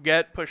people who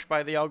get pushed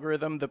by the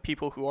algorithm, the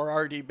people who are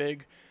already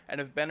big and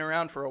have been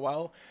around for a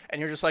while, and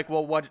you're just like,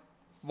 well,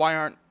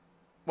 why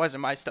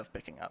isn't my stuff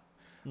picking up?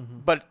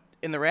 But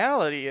in the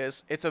reality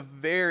is, it's a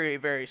very,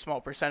 very small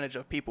percentage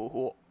of people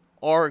who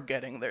are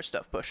getting their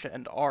stuff pushed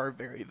and are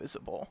very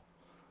visible.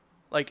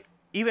 Like,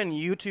 even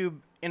YouTube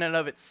in and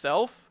of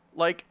itself,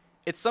 like,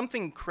 it's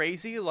something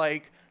crazy,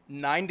 like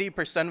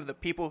 90% of the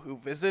people who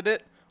visit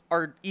it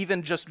are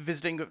even just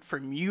visiting it for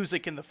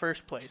music in the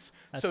first place.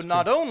 That's So true.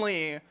 not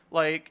only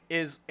like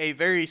is a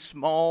very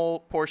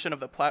small portion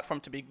of the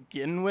platform to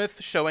begin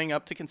with showing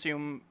up to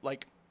consume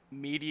like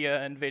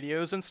media and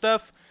videos and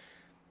stuff,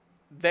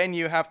 then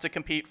you have to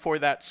compete for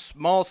that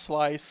small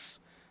slice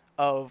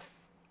of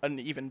an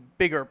even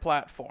bigger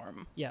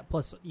platform. Yeah.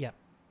 Plus, yeah.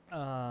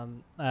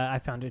 I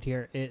found it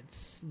here.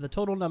 It's the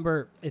total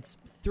number. It's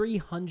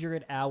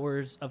 300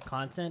 hours of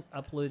content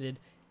uploaded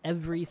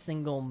every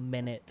single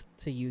minute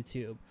to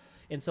YouTube.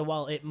 And so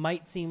while it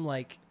might seem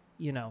like,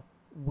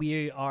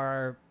 we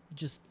are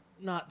just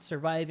not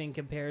surviving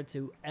compared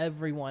to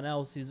everyone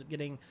else who's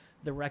getting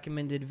the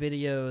recommended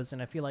videos,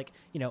 and I feel like,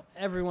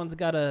 everyone's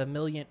got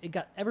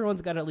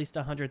everyone's got at least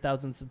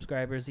 100,000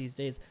 subscribers these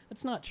days.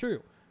 That's not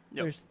true.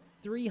 Yep. There's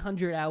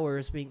 300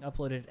 hours being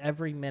uploaded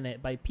every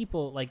minute by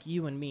people like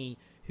you and me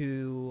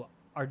who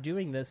are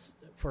doing this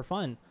for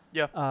fun.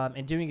 Yeah.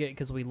 And doing it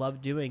because we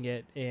love doing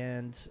it,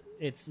 and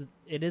it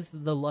is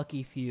the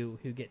lucky few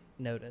who get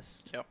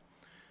noticed. Yep.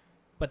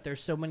 But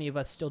there's so many of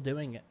us still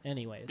doing it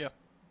anyways. Yep.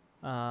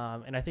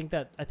 And I think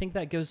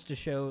that goes to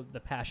show the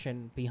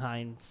passion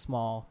behind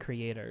small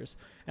creators.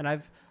 And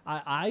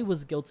I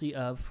was guilty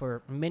of,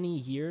 for many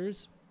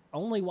years,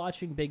 only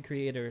watching big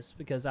creators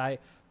because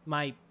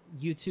my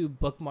YouTube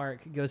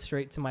bookmark goes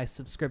straight to my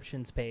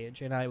subscriptions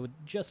page, and I would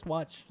just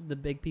watch the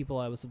big people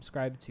I was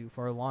subscribed to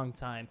for a long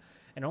time.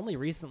 And only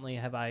recently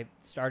have I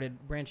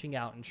started branching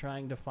out and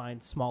trying to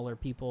find smaller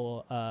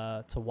people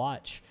to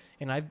watch,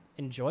 and I've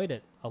enjoyed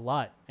it a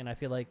lot. And I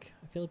feel like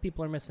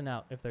people are missing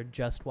out if they're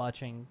just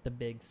watching the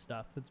big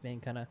stuff that's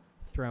being kind of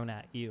thrown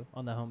at you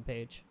on the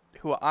homepage.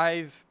 Who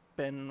I've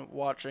been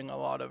watching a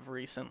lot of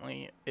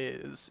recently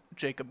is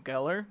Jacob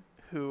Geller,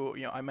 who,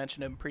 I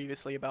mentioned him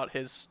previously about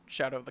his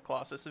Shadow of the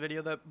Colossus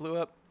video that blew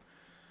up.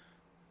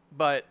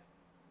 But,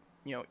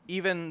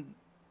 even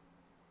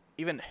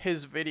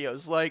his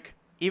videos, like,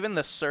 even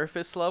the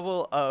surface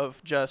level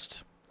of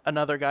just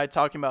another guy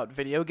talking about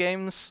video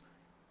games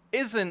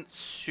isn't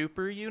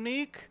super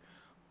unique,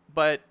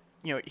 but,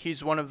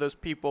 he's one of those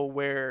people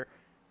where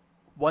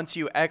once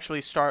you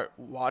actually start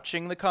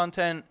watching the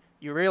content,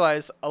 you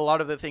realize a lot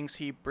of the things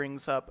he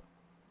brings up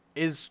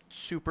is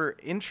super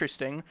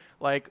interesting.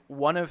 Like,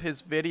 one of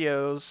his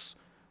videos,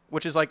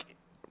 which is like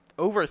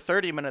over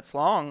 30 minutes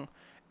long,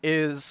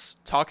 is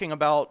talking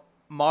about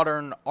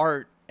modern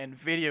art and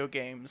video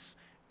games,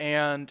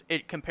 and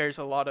it compares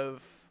a lot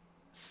of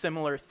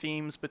similar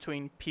themes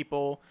between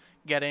people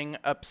getting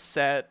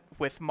upset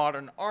with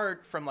modern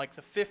art from like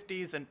the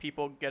 50s and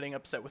people getting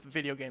upset with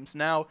video games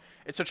now.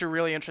 It's such a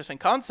really interesting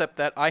concept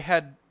that I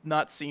had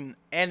not seen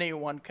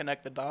anyone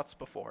connect the dots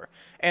before.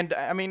 And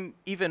I mean,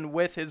 even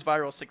with his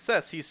viral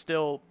success, he's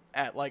still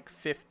at like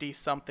 50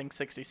 something,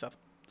 60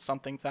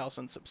 something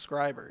thousand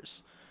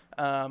subscribers.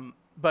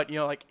 But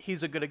like,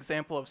 he's a good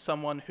example of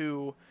someone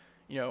who,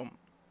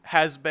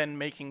 has been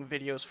making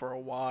videos for a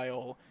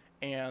while,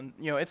 and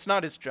it's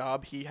not his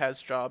job. He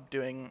has job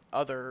doing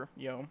other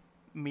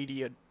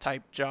media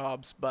type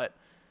jobs, but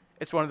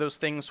it's one of those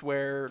things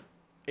where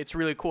it's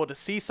really cool to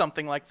see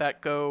something like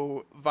that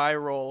go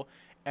viral.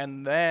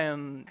 And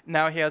then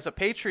now he has a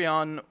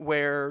Patreon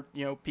where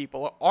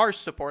people are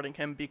supporting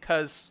him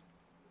because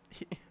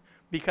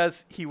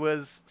he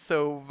was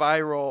so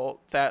viral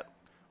that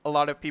a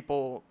lot of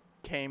people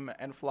came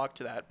and flocked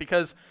to that.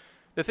 Because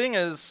the thing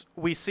is,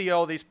 we see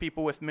all these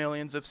people with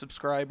millions of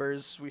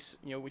subscribers.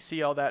 We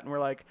see all that, and we're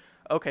like,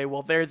 okay,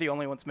 well, they're the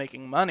only ones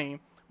making money.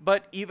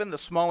 But even the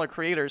smaller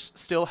creators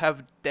still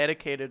have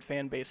dedicated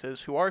fan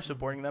bases who are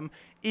supporting them,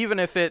 even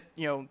if it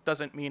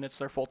doesn't mean it's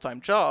their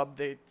full-time job.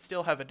 They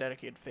still have a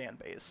dedicated fan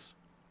base.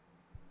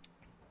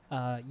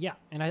 Yeah,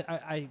 and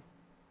I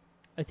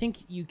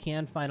think you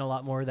can find a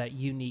lot more of that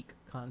unique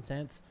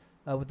content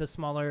with the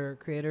smaller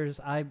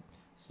creators. I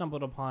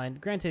stumbled upon,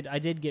 granted, I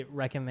did get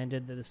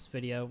recommended this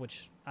video,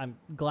 which I'm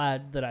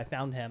glad that I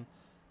found him,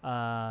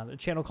 a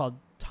channel called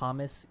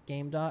Thomas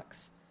Game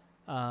Docs.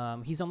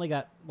 He's only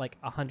got like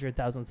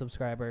 100,000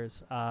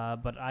 subscribers,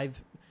 but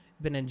I've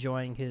been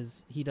enjoying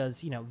he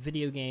does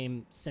video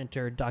game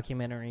centered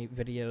documentary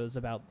videos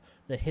about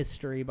the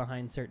history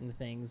behind certain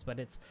things, but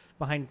it's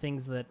behind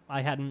things that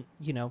I hadn't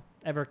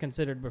ever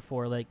considered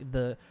before, like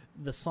the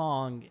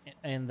song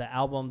and the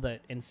album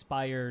that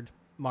inspired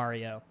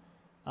Mario.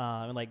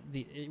 Like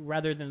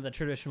rather than the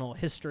traditional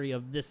history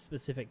of this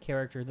specific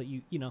character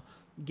that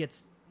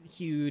gets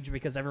huge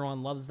because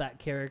everyone loves that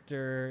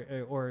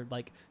character, or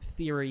like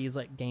theories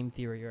like game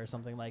theory or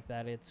something like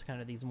that. It's kind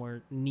of these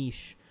more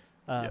niche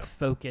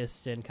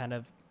focused and kind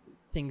of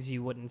things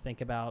you wouldn't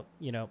think about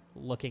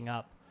looking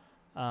up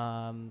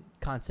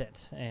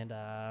content. And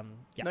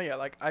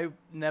like I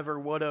never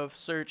would have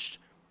searched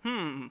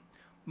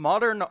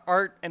modern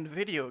art and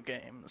video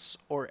games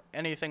or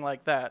anything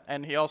like that.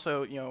 And he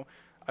also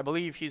I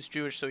believe he's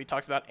Jewish, so he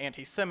talks about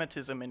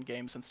anti-Semitism in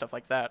games and stuff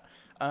like that.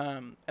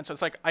 And so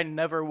it's like I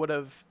never would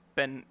have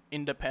been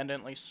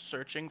independently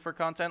searching for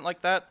content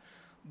like that.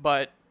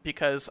 But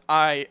because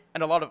I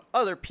and a lot of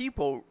other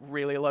people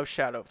really love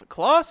Shadow of the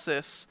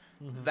Colossus,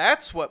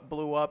 that's what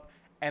blew up.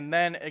 and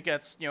then it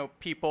gets,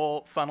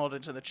 people funneled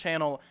into the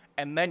channel,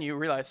 and then you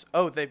realize,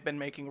 oh, they've been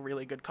making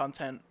really good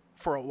content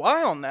for a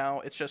while now.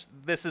 It's just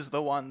this is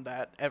the one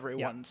that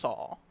everyone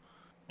saw.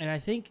 And I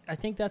think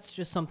that's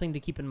just something to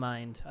keep in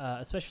mind,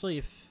 especially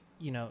if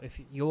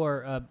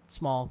you're a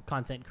small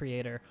content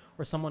creator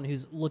or someone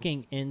who's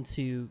looking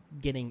into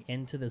getting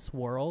into this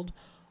world.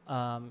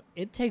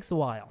 It takes a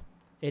while.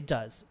 It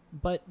does.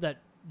 But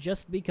that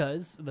just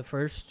because the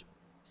first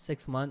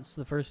 6 months,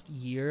 the first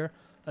year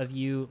of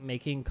you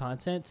making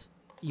content,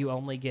 you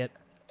only get,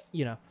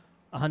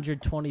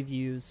 120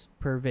 views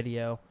per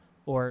video,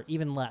 or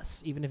even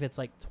less, even if it's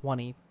like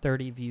 20,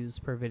 30 views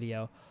per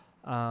video.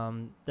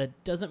 That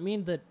doesn't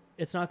mean that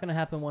it's not going to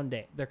happen one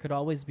day. There could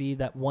always be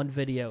that one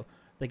video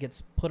that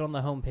gets put on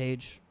the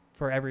homepage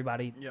for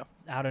everybody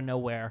out of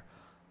nowhere.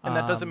 And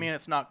that doesn't mean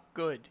it's not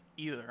good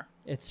either.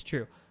 It's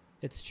true.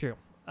 It's true.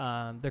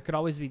 There could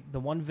always be the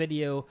one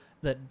video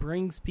that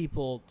brings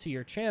people to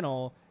your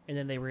channel, and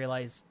then they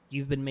realize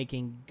you've been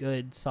making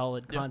good,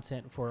 solid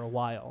content for a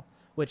while.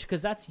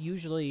 Because that's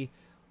usually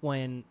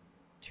when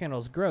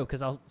channels grow.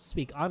 Because I'll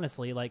speak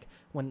honestly, like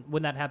when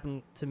that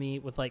happened to me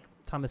with like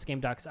Thomas Game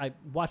Docs, I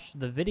watched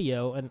the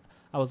video and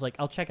I was like,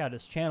 I'll check out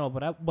his channel,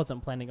 but I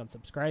wasn't planning on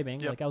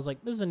subscribing. Like I was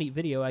like, this is a neat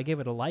video. I gave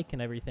it a like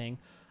and everything.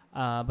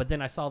 But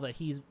then I saw that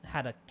he's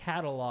had a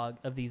catalog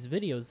of these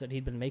videos that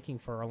he'd been making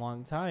for a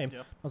long time.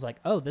 I was like,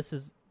 oh,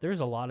 there's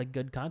a lot of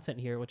good content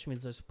here, which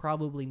means there's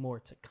probably more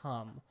to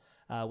come,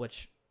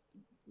 which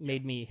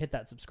made me hit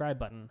that subscribe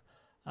button.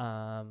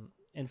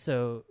 And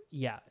so,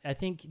 yeah, I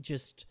think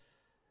just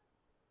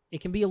it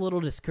can be a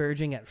little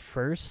discouraging at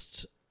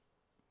first,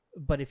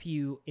 but if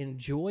you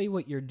enjoy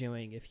what you're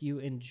doing, if you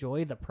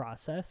enjoy the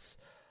process,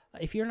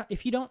 if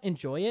you don't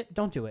enjoy it,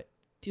 don't do it.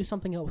 Do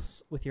something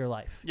else with your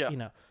life.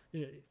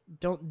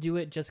 Don't do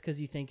it just because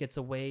you think it's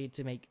a way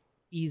to make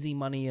easy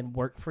money and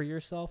work for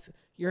yourself.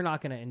 You're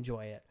not going to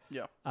enjoy it.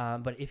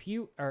 But if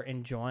you are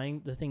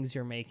enjoying the things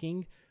you're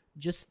making,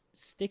 just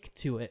stick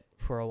to it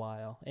for a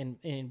while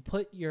and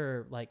put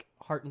your like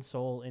heart and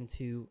soul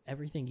into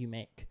everything you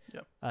make.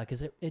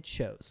 Because it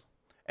shows.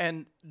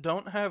 And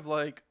don't have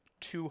like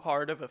too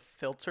hard of a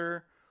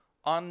filter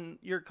on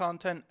your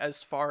content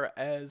as far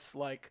as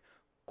like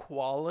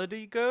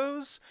quality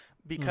goes,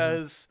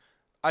 because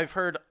I've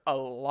heard a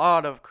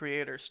lot of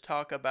creators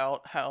talk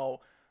about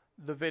how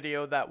the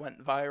video that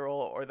went viral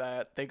or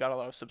that they got a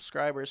lot of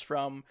subscribers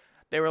from,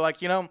 they were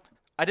like,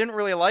 I didn't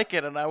really like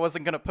it and I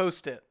wasn't going to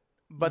post it,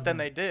 but then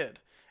they did.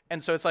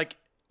 And so it's like,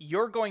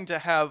 you're going to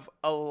have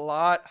a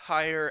lot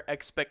higher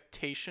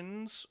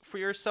expectations for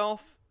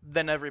yourself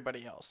than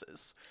everybody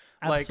else's.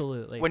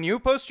 Absolutely. Like, when you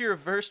post your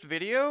first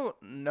video,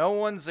 no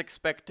one's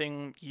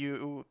expecting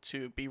you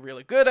to be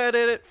really good at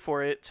it,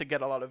 for it to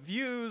get a lot of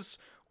views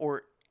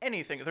or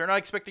anything. They're not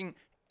expecting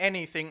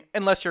anything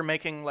unless you're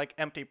making like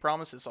empty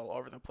promises all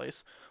over the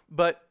place.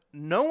 But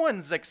no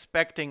one's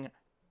expecting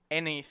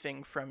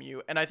anything from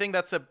you. And I think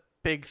that's a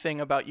big thing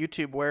about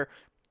YouTube, where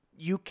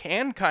you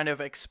can kind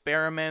of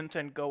experiment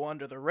and go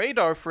under the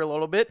radar for a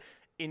little bit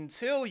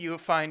until you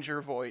find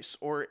your voice,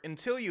 or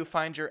until you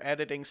find your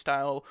editing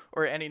style,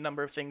 or any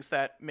number of things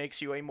that makes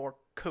you a more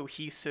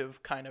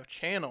cohesive kind of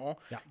channel.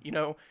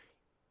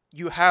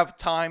 You have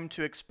time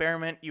to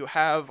experiment. You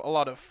have a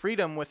lot of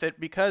freedom with it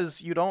because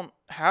you don't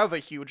have a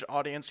huge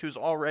audience who's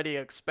already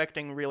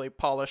expecting really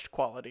polished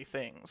quality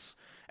things.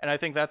 And I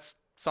think that's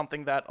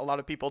something that a lot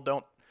of people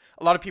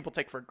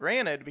take for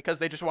granted, because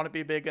they just want to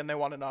be big and they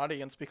want an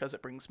audience because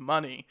it brings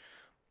money.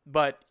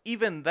 But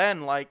even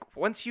then, like,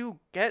 once you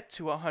get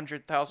to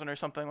 100,000 or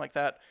something like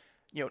that,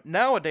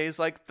 nowadays,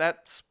 like,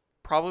 that's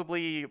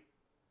probably,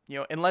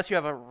 unless you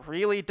have a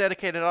really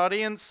dedicated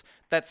audience,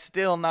 that's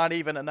still not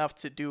even enough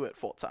to do it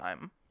full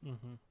time.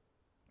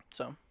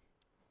 So.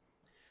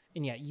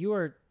 And yeah, you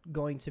are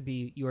going to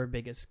be your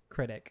biggest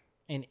critic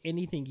in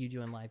anything you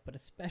do in life, but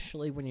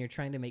especially when you're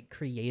trying to make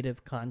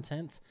creative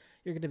content,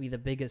 you're going to be the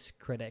biggest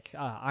critic.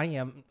 I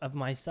am of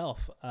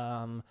myself.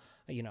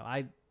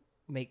 I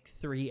make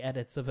 3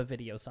 edits of a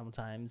video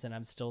sometimes, and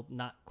I'm still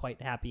not quite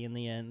happy in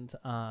the end.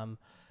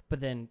 But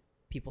then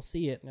people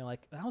see it and they're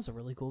like, that was a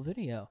really cool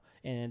video.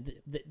 And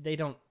they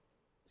don't,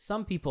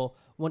 some people,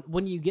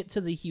 when you get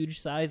to the huge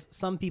size,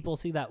 some people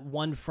see that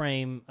one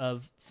frame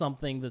of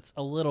something that's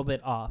a little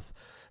bit off.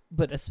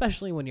 But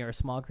especially when you're a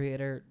small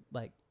creator,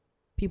 like,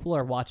 people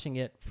are watching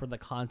it for the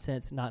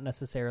content, not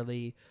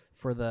necessarily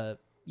for the,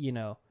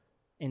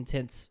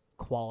 intense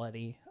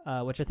quality,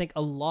 which I think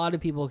a lot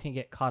of people can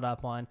get caught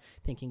up on,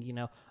 thinking,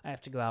 I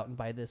have to go out and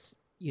buy this,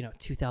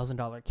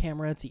 $2,000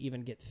 camera to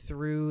even get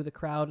through the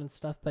crowd and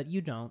stuff, but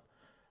you don't.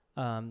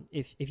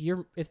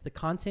 If the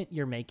content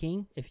you're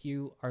making, if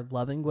you are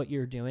loving what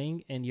you're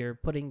doing and you're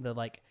putting the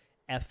like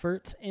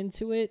effort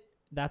into it,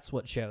 that's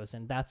what shows,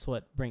 and that's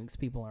what brings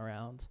people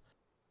around.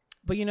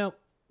 But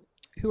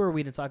who are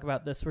we to talk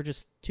about this? We're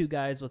just 2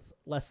 guys with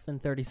less than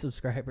 30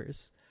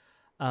 subscribers.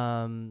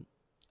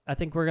 I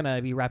think we're going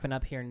to be wrapping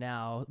up here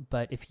now,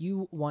 but if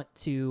you want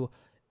to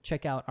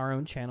check out our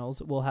own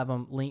channels, we'll have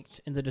them linked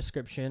in the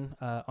description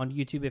on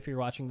YouTube if you're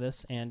watching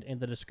this, and in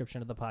the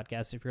description of the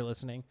podcast if you're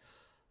listening.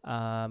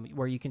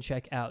 where you can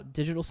check out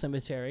Digital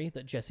Cemetery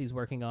that Jesse's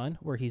working on,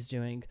 where he's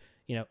doing,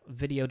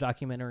 video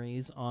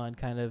documentaries on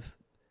kind of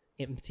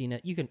empty.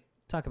 You can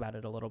talk about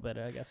it a little bit,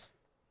 I guess.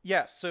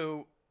 Yeah,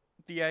 so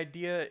the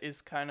idea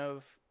is kind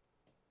of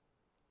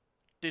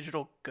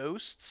digital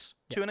ghosts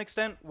to an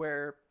extent,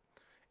 where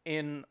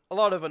in a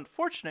lot of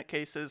unfortunate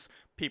cases,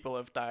 people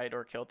have died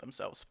or killed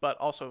themselves, but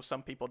also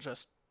some people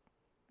just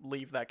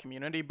leave that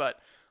community. But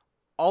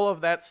all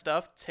of that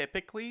stuff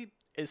typically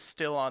is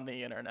still on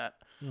the internet.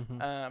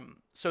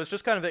 So it's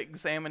just kind of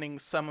examining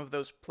some of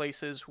those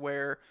places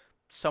where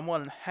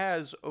someone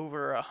has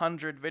over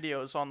 100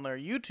 videos on their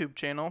YouTube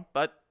channel,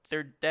 but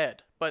they're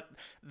dead. But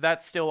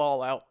that's still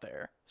all out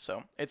there.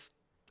 So it's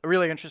a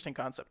really interesting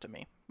concept to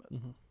me.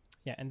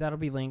 Yeah, and that'll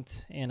be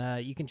linked.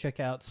 And you can check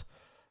out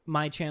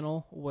my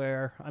channel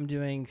where I'm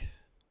doing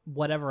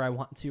whatever I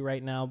want to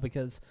right now,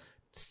 because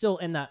still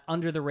in that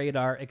under the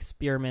radar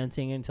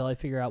experimenting until I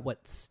figure out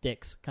what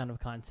sticks kind of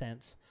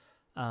content.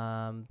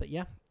 But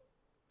yeah.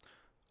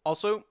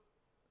 Also,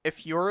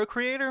 if you're a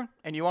creator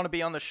and you want to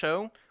be on the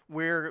show,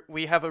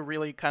 we have a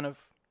really kind of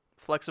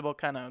flexible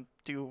kind of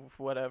do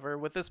whatever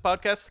with this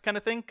podcast kind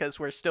of thing, because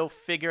we're still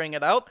figuring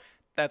it out.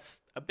 That's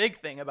a big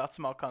thing about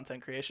small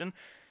content creation.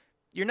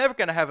 You're never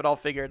going to have it all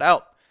figured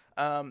out.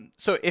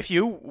 So if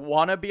you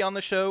want to be on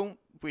the show,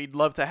 we'd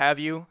love to have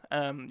you.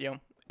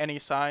 Any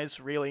size,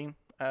 really.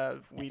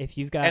 If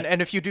you've got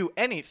and if you do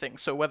anything,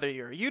 so whether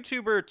you're a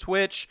YouTuber,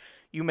 Twitch,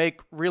 you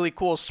make really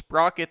cool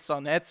sprockets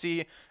on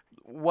Etsy,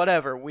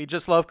 whatever. We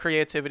just love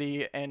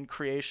creativity and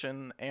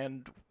creation,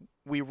 and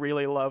we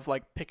really love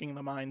like picking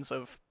the minds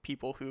of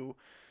people who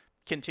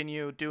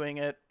continue doing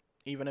it,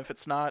 even if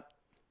it's not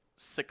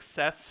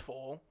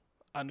successful,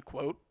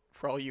 unquote,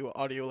 for all you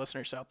audio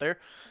listeners out there.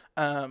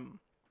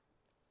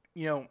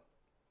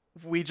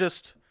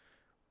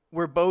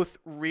 We're both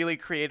really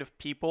creative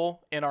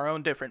people in our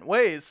own different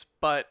ways,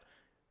 but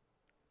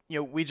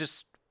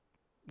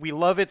we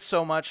love it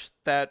so much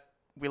that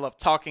we love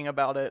talking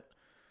about it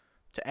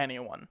to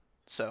anyone.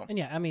 So, and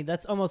yeah, I mean,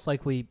 that's almost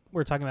like we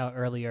were talking about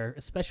earlier,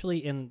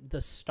 especially in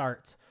the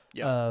start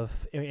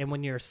of, and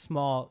when your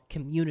small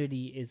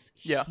community is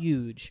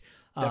huge.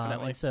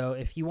 Definitely. And so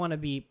if you want to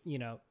be,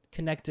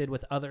 connected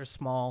with other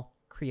small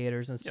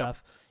creators and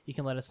stuff, you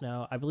can let us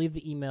know. I believe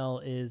the email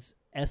is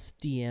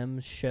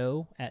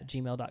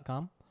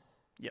sdmshow@gmail.com.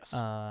 Yes.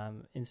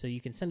 And so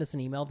you can send us an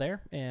email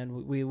there,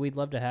 and we'd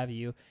love to have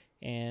you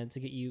and to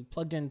get you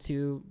plugged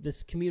into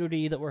this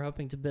community that we're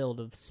hoping to build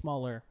of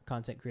smaller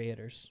content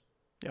creators.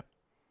 Yep.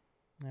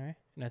 All right.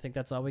 And I think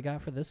that's all we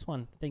got for this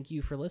one. Thank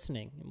you for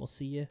listening, and we'll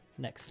see you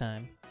next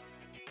time.